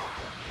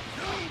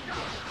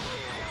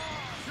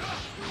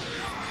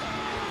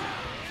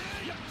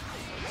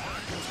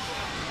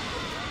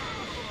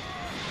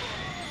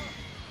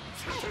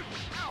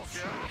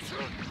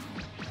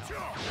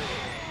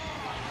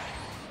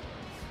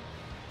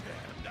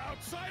 Damned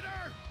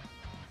outsider!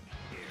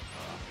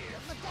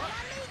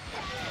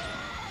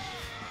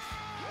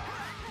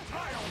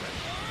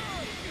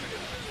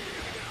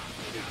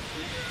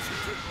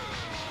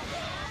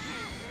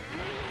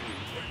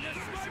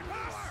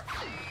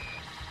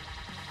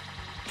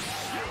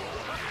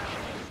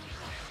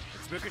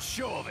 Let's make a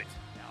show of it.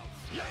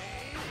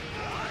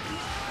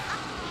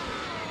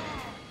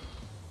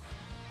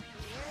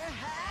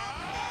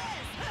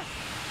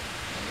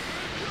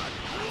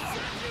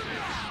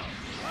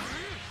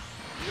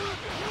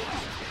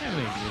 I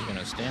mean, you're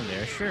gonna stand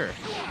there, sure.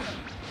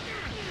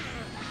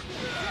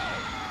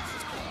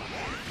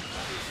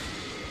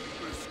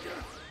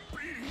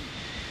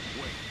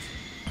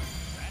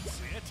 That's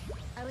it.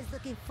 I was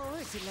looking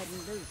forward to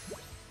letting loose.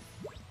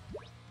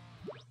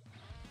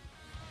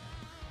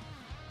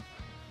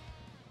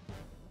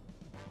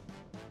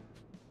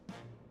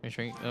 Make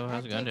sure. Oh,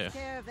 how's it That going to? takes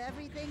care of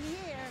everything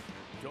here.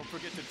 Don't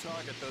forget to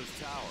target those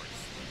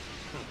towers.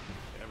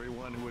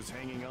 Everyone who was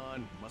hanging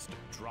on must have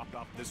dropped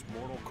off this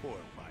mortal coil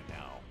by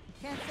now.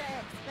 Can't say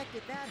I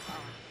expected that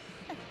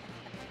hard.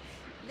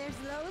 There's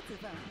loads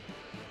of them.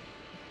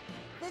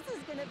 This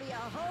is gonna be a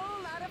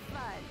whole lot of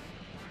fun.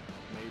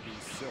 Maybe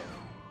so.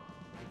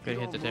 Could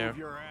hit the tower. Move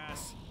your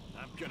ass.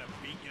 I'm gonna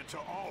beat you to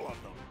all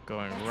of them.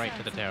 Going That right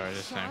to the sounds tower like a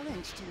this time.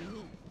 challenge to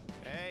me.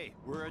 Hey,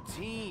 we're a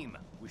team.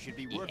 We should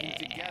be working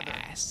together.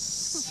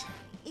 Yes.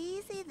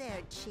 Easy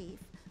there, Chief.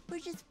 We're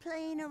just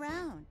playing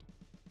around.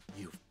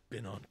 You've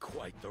been on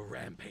quite the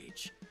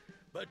rampage.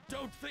 but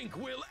don't think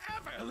we'll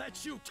ever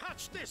let you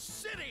touch this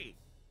city!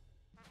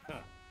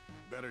 Huh.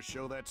 Better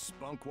show that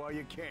spunk while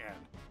you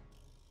can.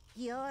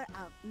 You're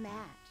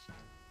outmatched.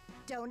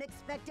 Don't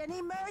expect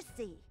any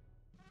mercy.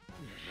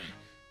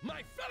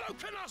 My fellow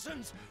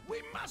Canossians,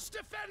 we must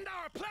defend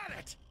our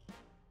planet!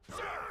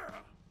 Sir!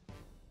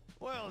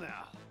 Well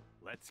now,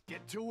 let's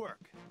get to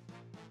work.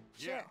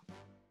 Sure.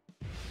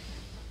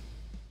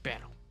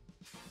 Battle.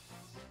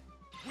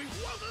 We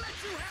won't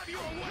let you have your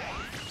way!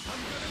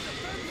 I'm gonna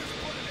defend this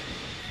planet!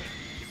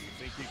 If you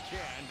think you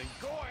can, then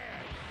go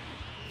ahead.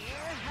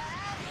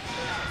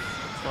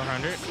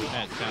 400.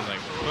 That sounds like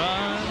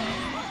fun.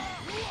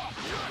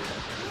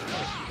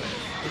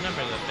 The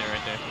number's up there,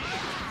 right there.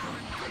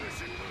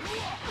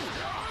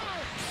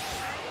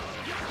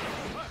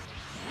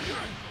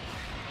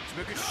 Let's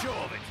make a show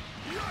of it.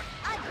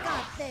 I've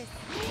got this.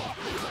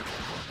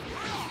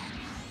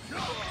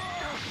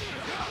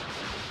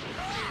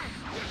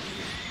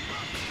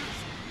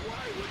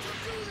 Why would you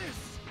do this?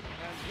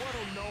 And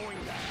what'll knowing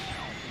that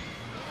help?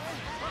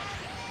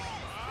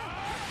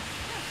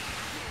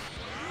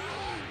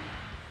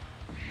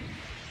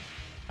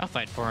 I'll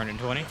fight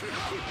 420.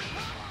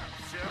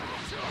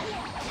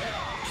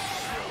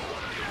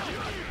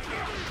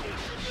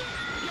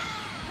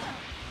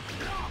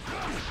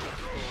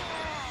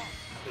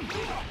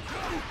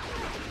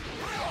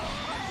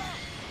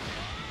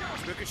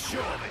 Let's make a show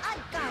of it.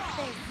 I've got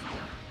this.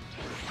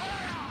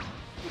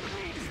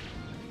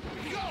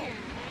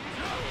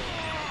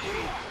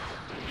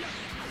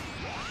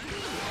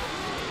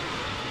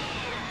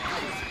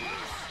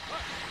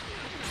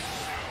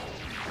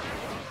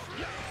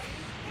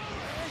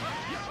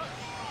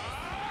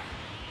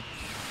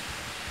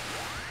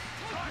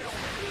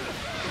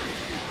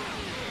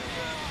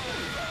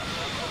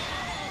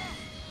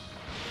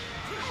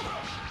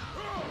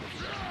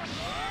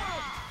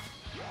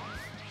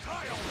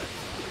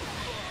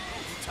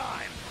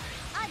 Time.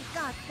 I've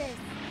got this.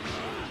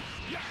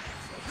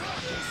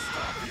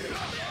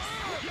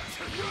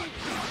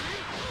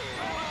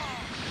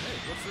 Hey,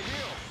 what's the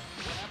deal?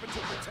 What happened to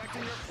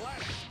protecting your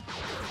planet?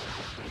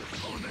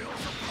 Oh, they are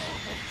so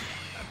powerful.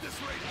 At this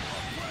rate,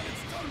 our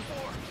planet's done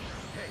for.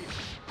 Hey,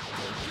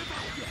 don't give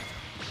up yet.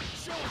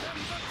 Show them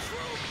the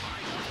true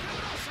might of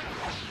Canossa.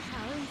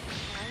 How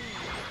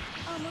inspiring.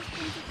 Almost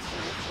into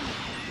tears.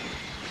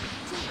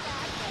 Too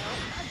bad,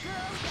 though. A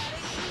girl's gotta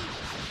eat.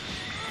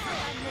 So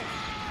I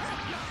missed.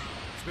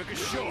 Let's make a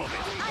show of it.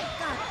 I've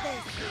got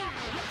this.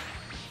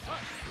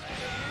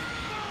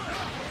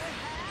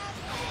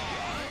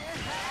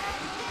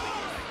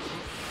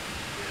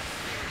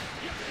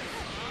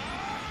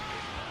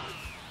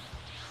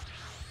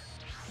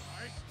 I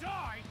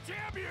die,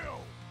 damn you!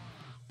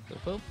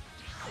 Boop, boop.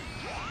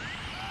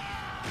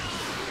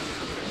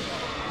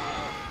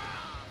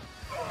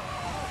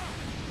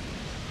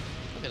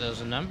 Look at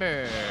those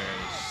numbers.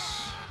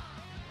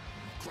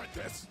 Quit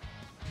this.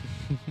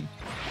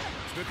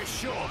 Let's make a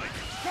show of it.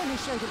 Let me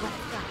show you what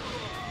I've got.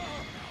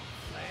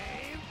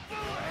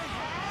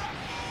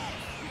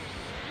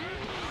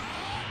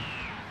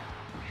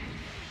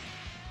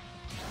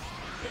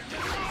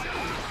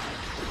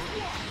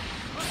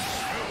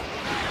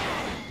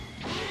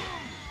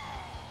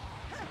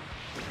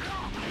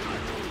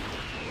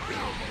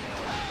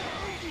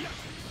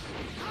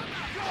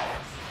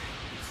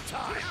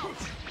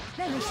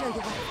 Let me show you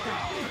what I've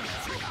got.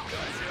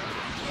 I've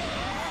got this.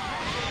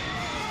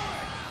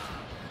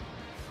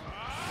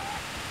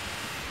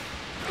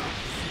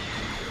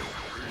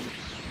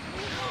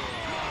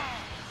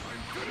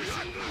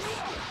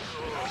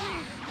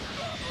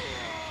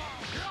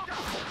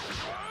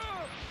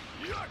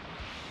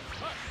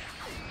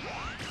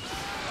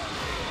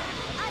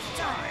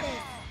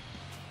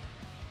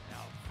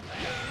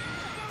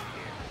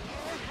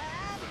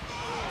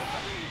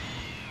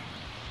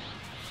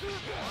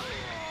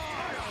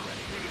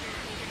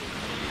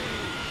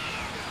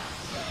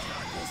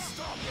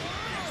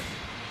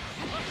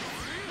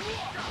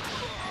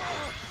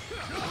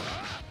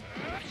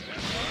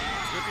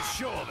 Let's make a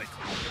show of it.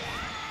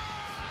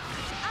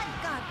 I've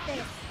got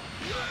this.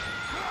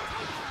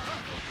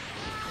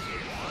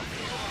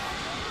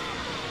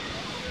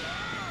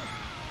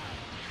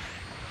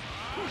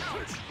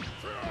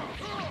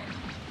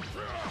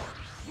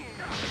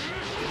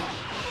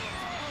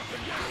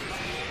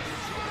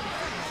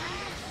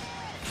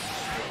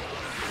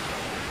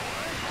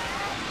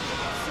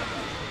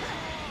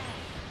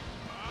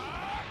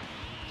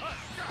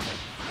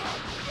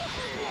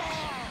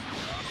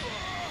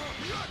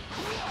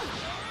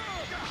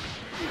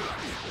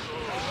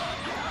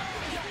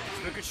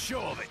 Let's make a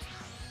show of it.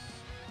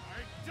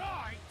 I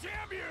die,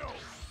 damn you!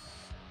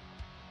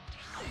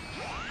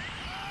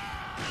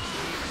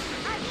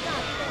 I've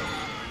got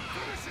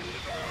this.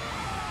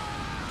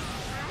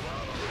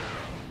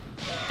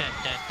 Da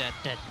da da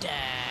da da.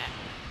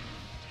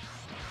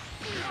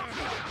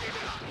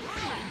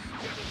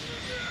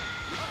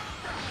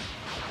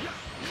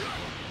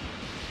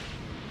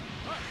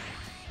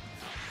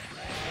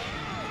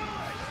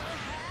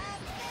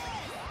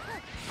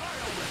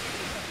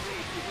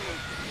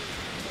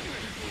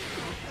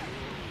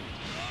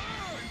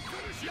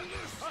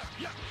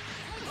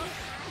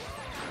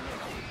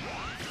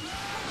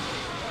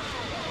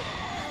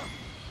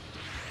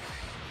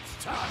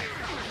 time!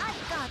 I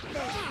got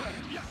this!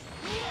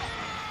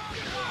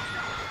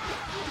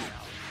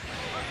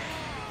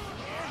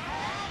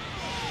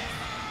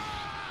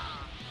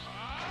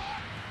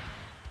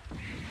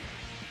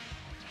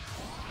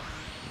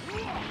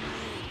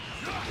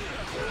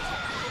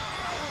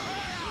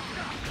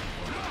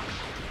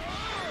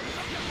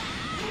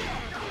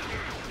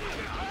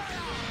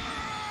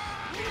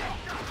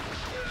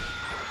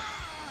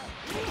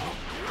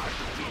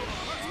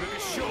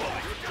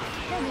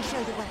 Let me show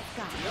you what I've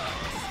got.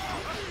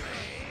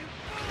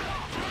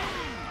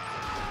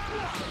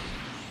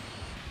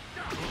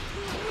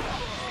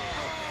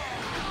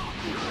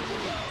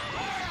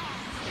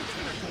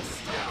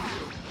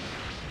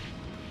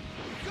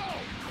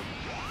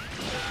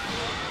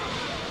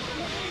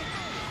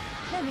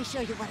 Let me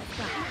show you what I've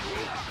got.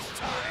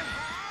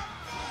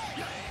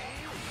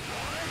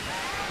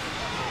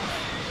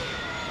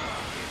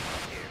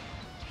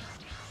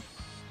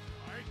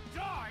 I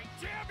die,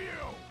 damn you!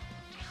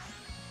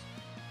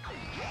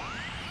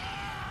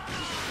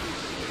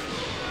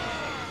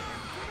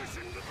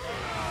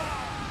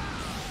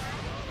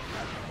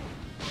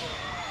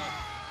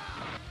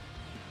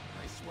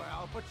 I swear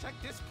I'll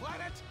protect this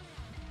planet!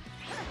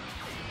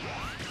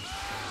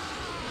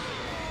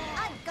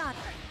 I've got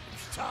it.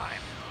 It's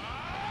time!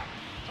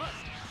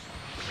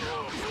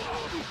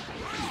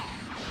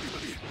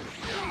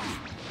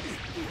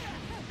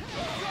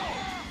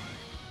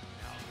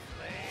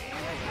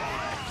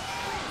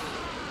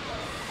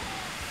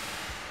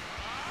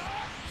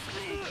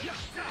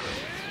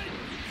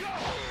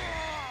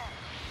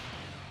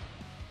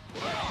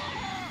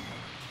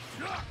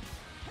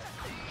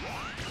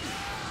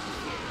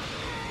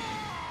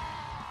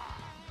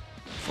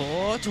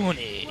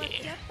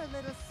 Worked up a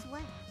little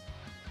sweat.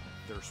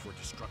 Thirst for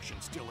destruction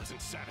still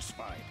isn't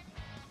satisfied.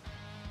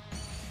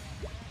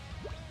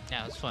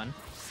 That was fun.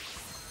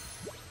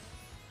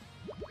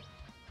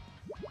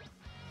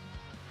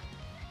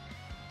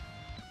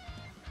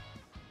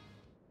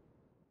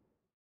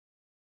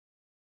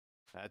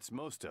 That's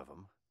most of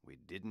them. We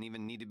didn't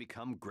even need to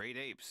become great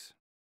apes.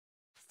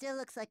 Still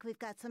looks like we've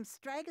got some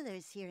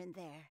stragglers here and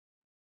there.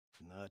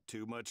 Not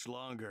too much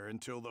longer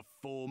until the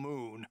full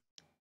moon.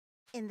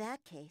 In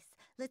that case,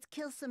 let's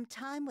kill some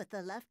time with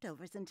the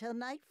leftovers until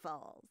night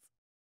falls.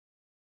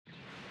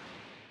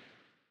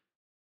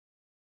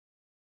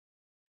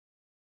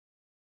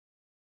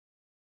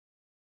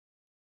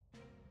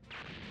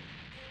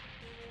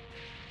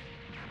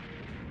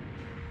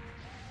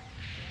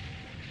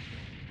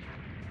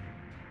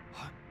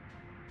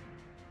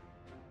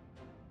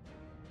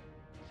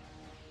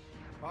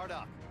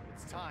 Bardock,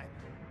 it's time.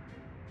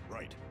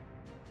 Right.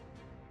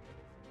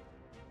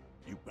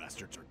 You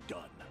bastards are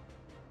done.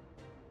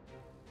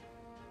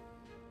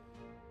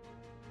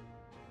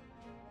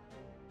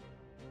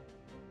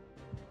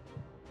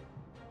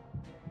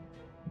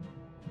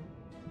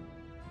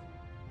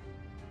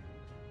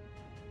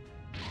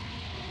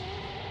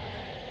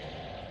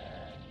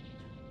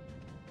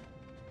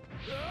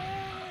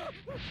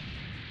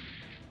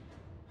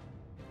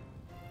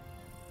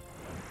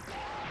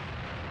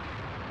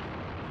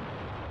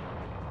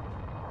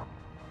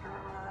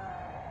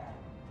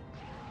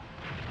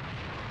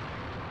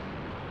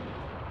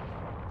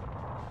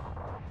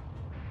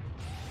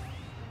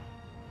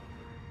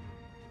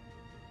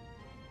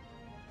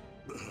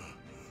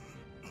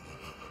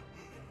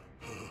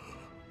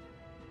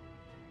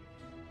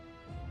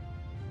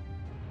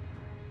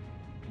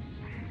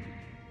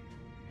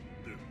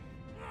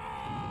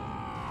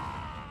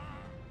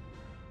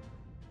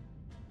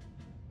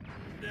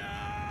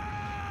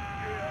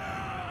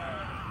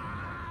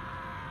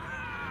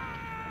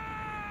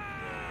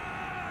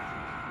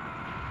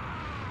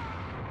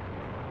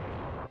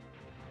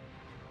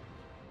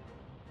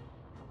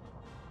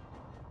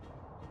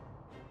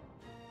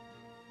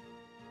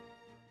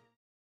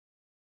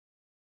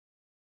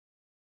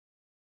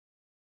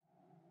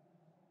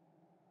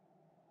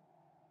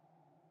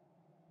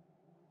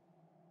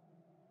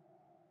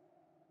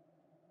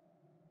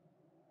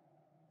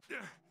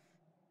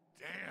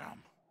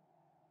 Damn.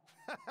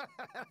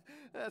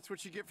 That's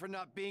what you get for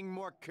not being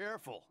more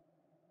careful.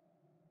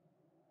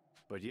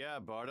 But yeah,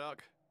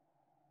 Bardock.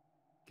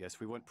 Guess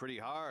we went pretty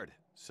hard,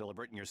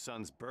 celebrating your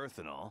son's birth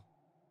and all.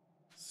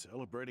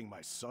 Celebrating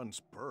my son's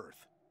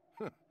birth?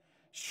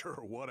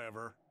 Sure,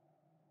 whatever.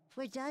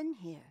 We're done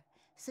here,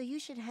 so you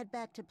should head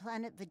back to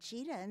planet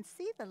Vegeta and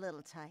see the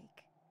little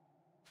tyke.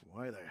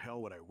 Why the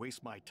hell would I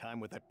waste my time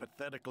with that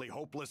pathetically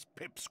hopeless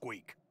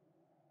pipsqueak?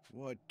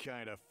 What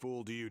kind of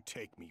fool do you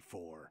take me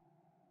for?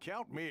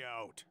 Count me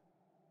out.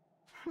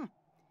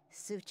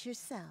 Suit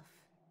yourself.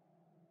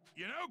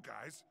 You know,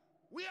 guys,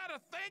 we ought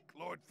to thank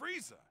Lord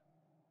Frieza.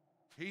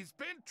 He's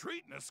been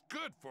treating us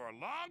good for a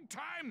long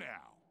time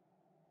now.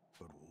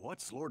 But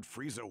what's Lord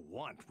Frieza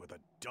want with a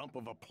dump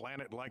of a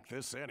planet like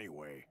this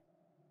anyway?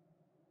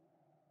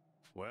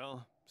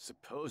 Well,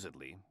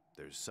 supposedly,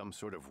 there's some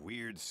sort of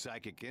weird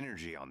psychic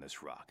energy on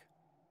this rock.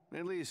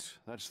 At least,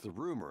 that's the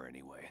rumor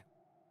anyway.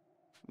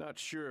 Not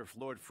sure if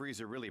Lord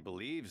Frieza really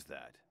believes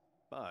that,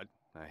 but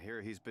I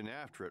hear he's been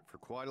after it for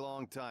quite a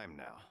long time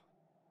now.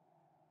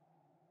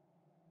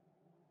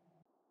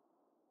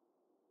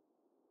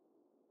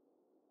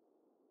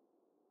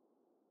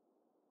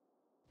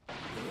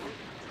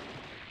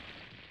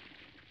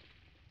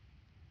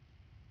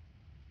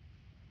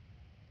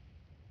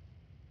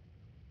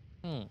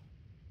 Hmm.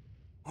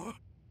 Huh?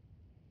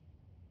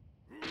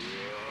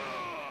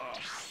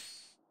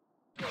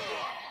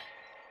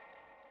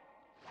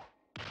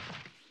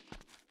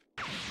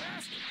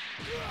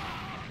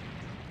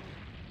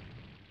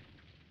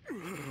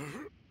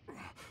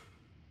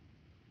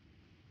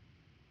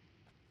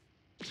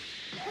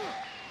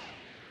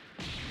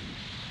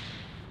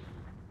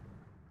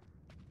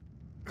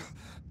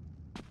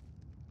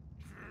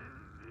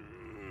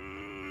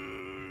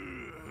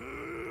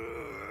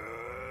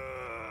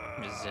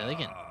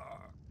 Resilient.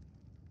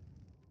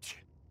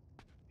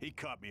 He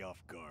caught me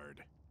off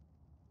guard.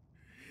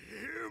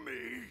 Hear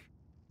me?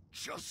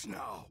 Just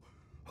now,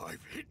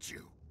 I've hit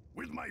you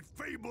with my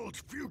fabled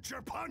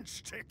future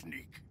punch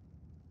technique.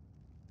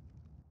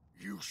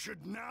 You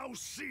should now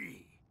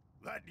see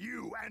that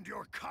you and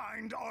your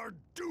kind are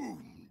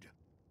doomed.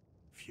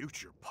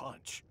 Future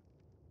punch?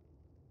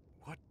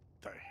 What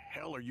the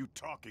hell are you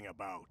talking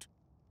about?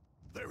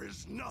 There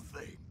is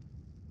nothing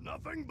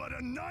but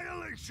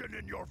annihilation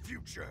in your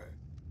future.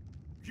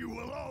 You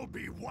will all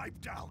be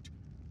wiped out,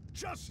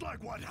 just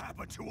like what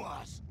happened to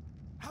us.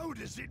 How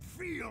does it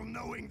feel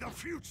knowing the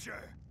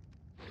future?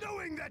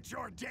 Knowing that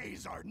your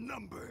days are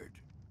numbered?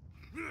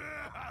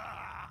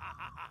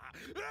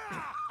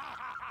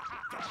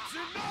 That's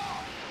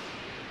enough!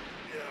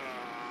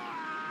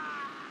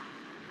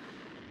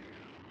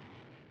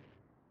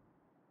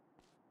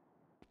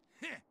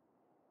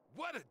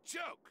 What a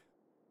joke!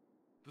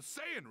 The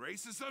Saiyan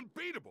race is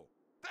unbeatable.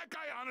 That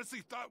guy honestly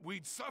thought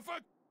we'd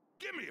suffer?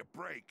 Give me a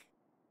break.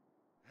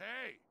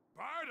 Hey,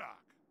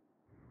 Bardock!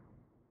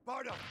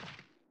 Bardock!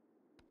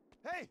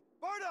 Hey,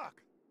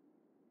 Bardock!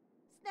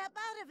 Snap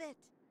out of it!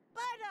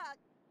 Bardock!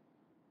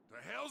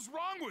 The hell's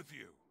wrong with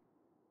you?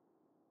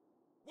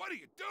 What are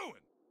you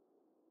doing?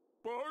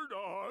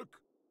 Bardock!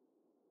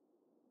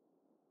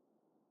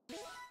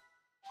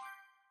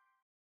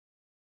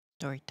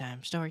 Story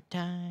time, story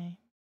time.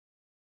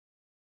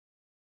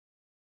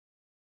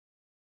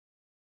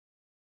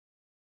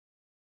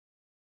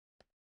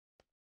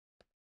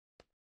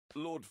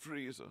 Lord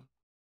Frieza,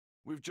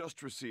 we've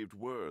just received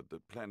word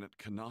that planet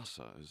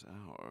Kanasa is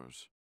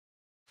ours.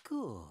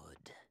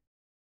 Good.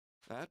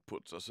 That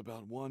puts us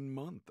about 1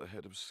 month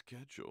ahead of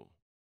schedule.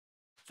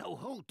 So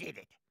who did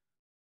it?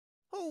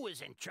 Who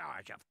was in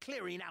charge of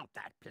clearing out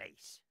that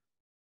place?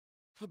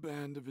 A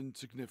band of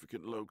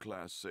insignificant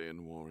low-class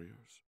Saiyan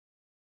warriors.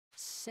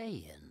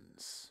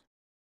 Saiyans.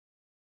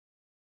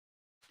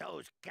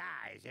 Those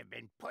guys have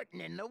been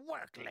putting in the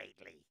work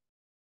lately.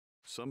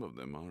 Some of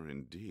them are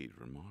indeed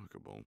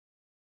remarkable.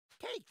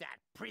 Take that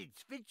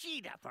Prince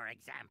Vegeta, for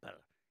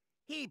example.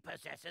 He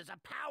possesses a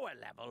power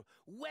level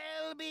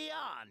well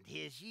beyond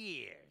his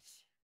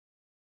years.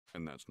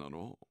 And that's not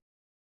all.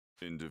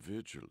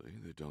 Individually,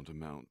 they don't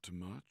amount to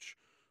much,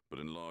 but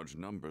in large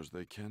numbers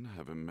they can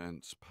have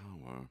immense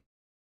power.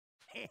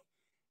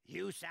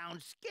 You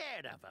sound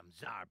scared of him,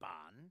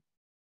 Zarbon.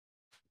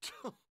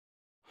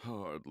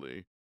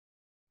 Hardly.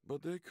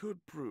 But they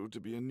could prove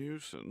to be a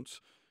nuisance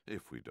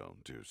if we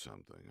don't do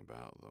something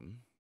about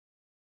them.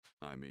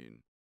 I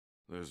mean,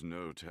 there's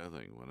no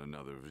telling when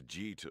another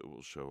Vegeta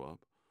will show up,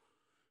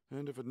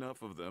 and if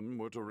enough of them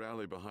were to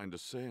rally behind a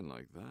Saiyan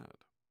like that.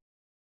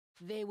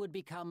 They would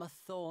become a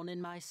thorn in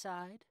my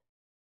side?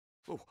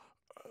 Oh,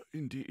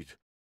 indeed.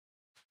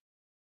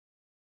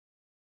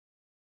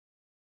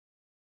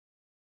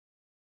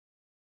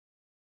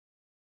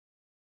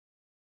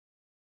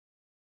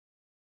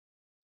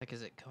 Like,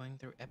 is it going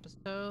through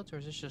episodes, or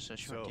is this just a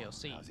short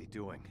DLC? How's he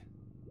doing?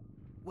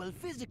 Well,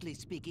 physically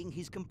speaking,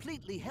 he's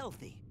completely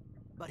healthy.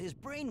 But his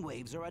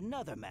brainwaves are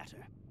another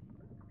matter.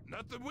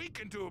 Nothing we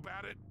can do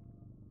about it.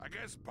 I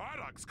guess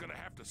Bardock's gonna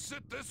have to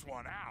sit this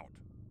one out.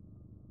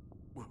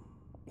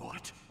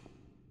 What?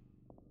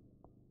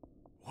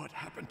 What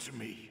happened to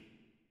me?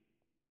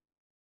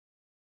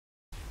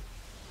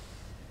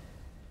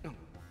 What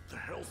the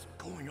hell's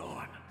going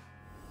on?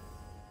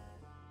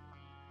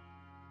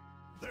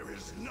 There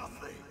is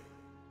nothing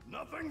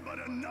but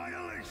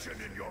annihilation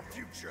in your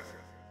future.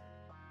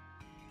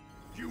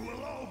 You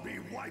will all be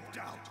wiped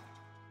out,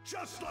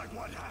 just like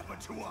what happened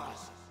to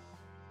us.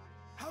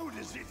 How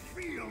does it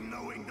feel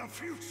knowing the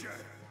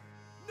future?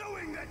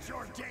 Knowing that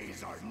your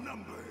days are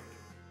numbered?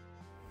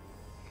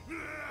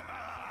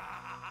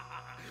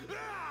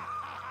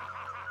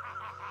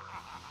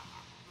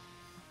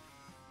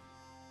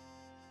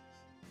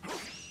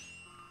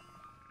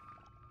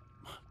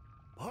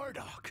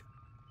 Bardock,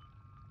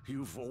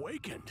 you've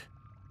awakened.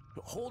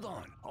 Hold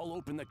on, I'll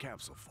open the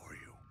capsule for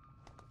you.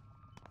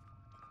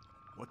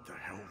 What the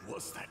hell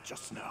was that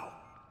just now?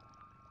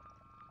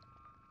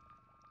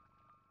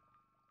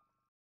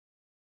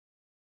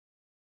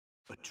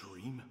 A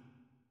dream?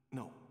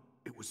 No,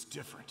 it was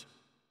different.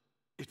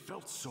 It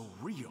felt so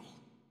real.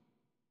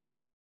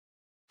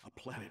 A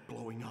planet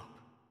blowing up.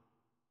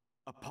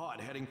 pod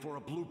heading for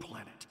a blue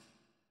planet.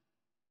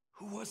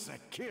 Who was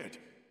that kid?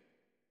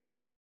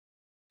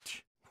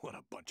 What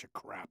a bunch of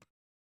crap.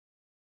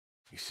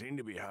 You seem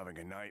to be having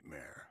a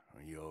nightmare.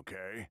 Are you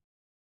okay?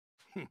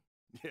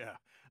 Yeah,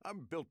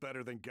 I'm built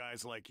better than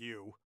guys like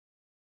you.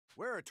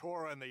 Where are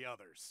Tora and the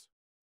others?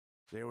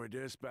 They were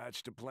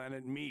dispatched to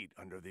Planet Meat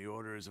under the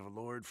orders of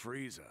Lord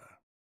Frieza.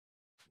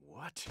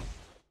 What?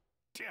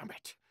 Damn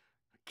it!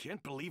 I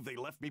can't believe they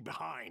left me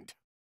behind.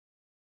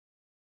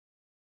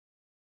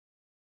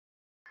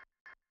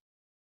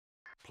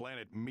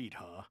 Planet Meat,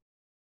 huh?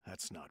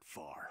 That's not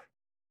far.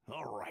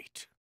 All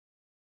right.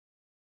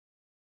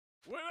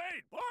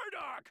 Wait,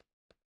 Bardock!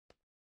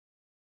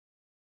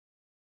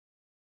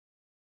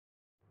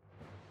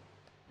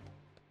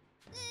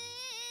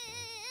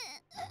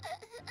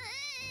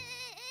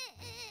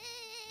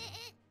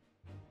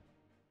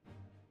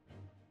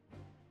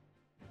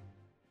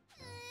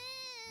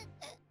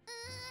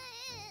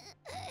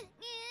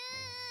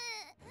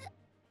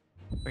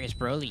 Where's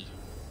Broly?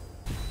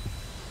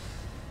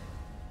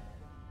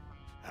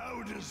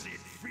 How does it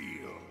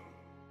feel,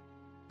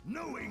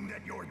 knowing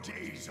that your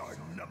days are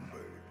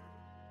numbered?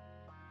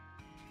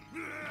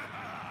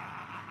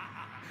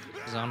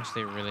 It's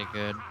honestly really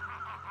good.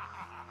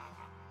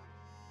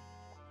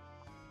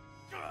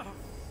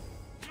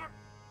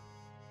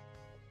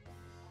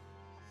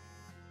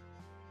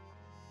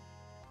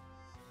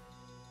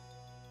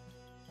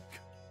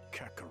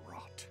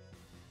 KAKAROT.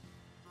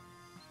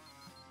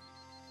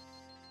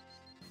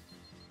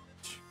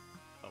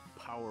 A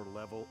power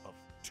level of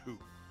 2.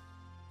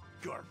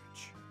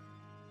 Garbage.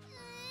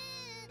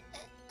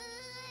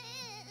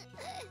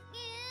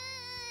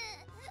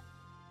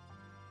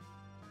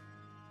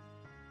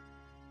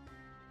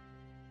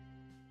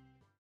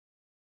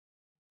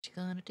 What you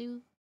gonna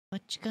do?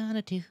 What you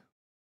gonna do?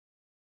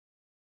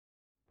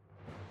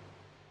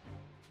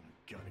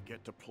 Gotta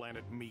get to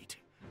Planet Meat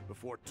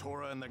before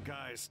Tora and the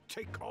guys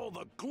take all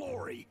the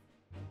glory.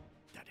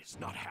 That is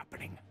not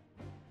happening.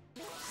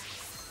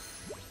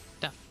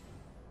 Stuff.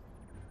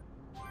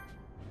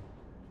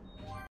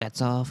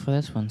 That's all for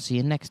this one. See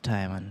you next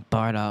time on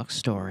Bardock's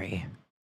Story.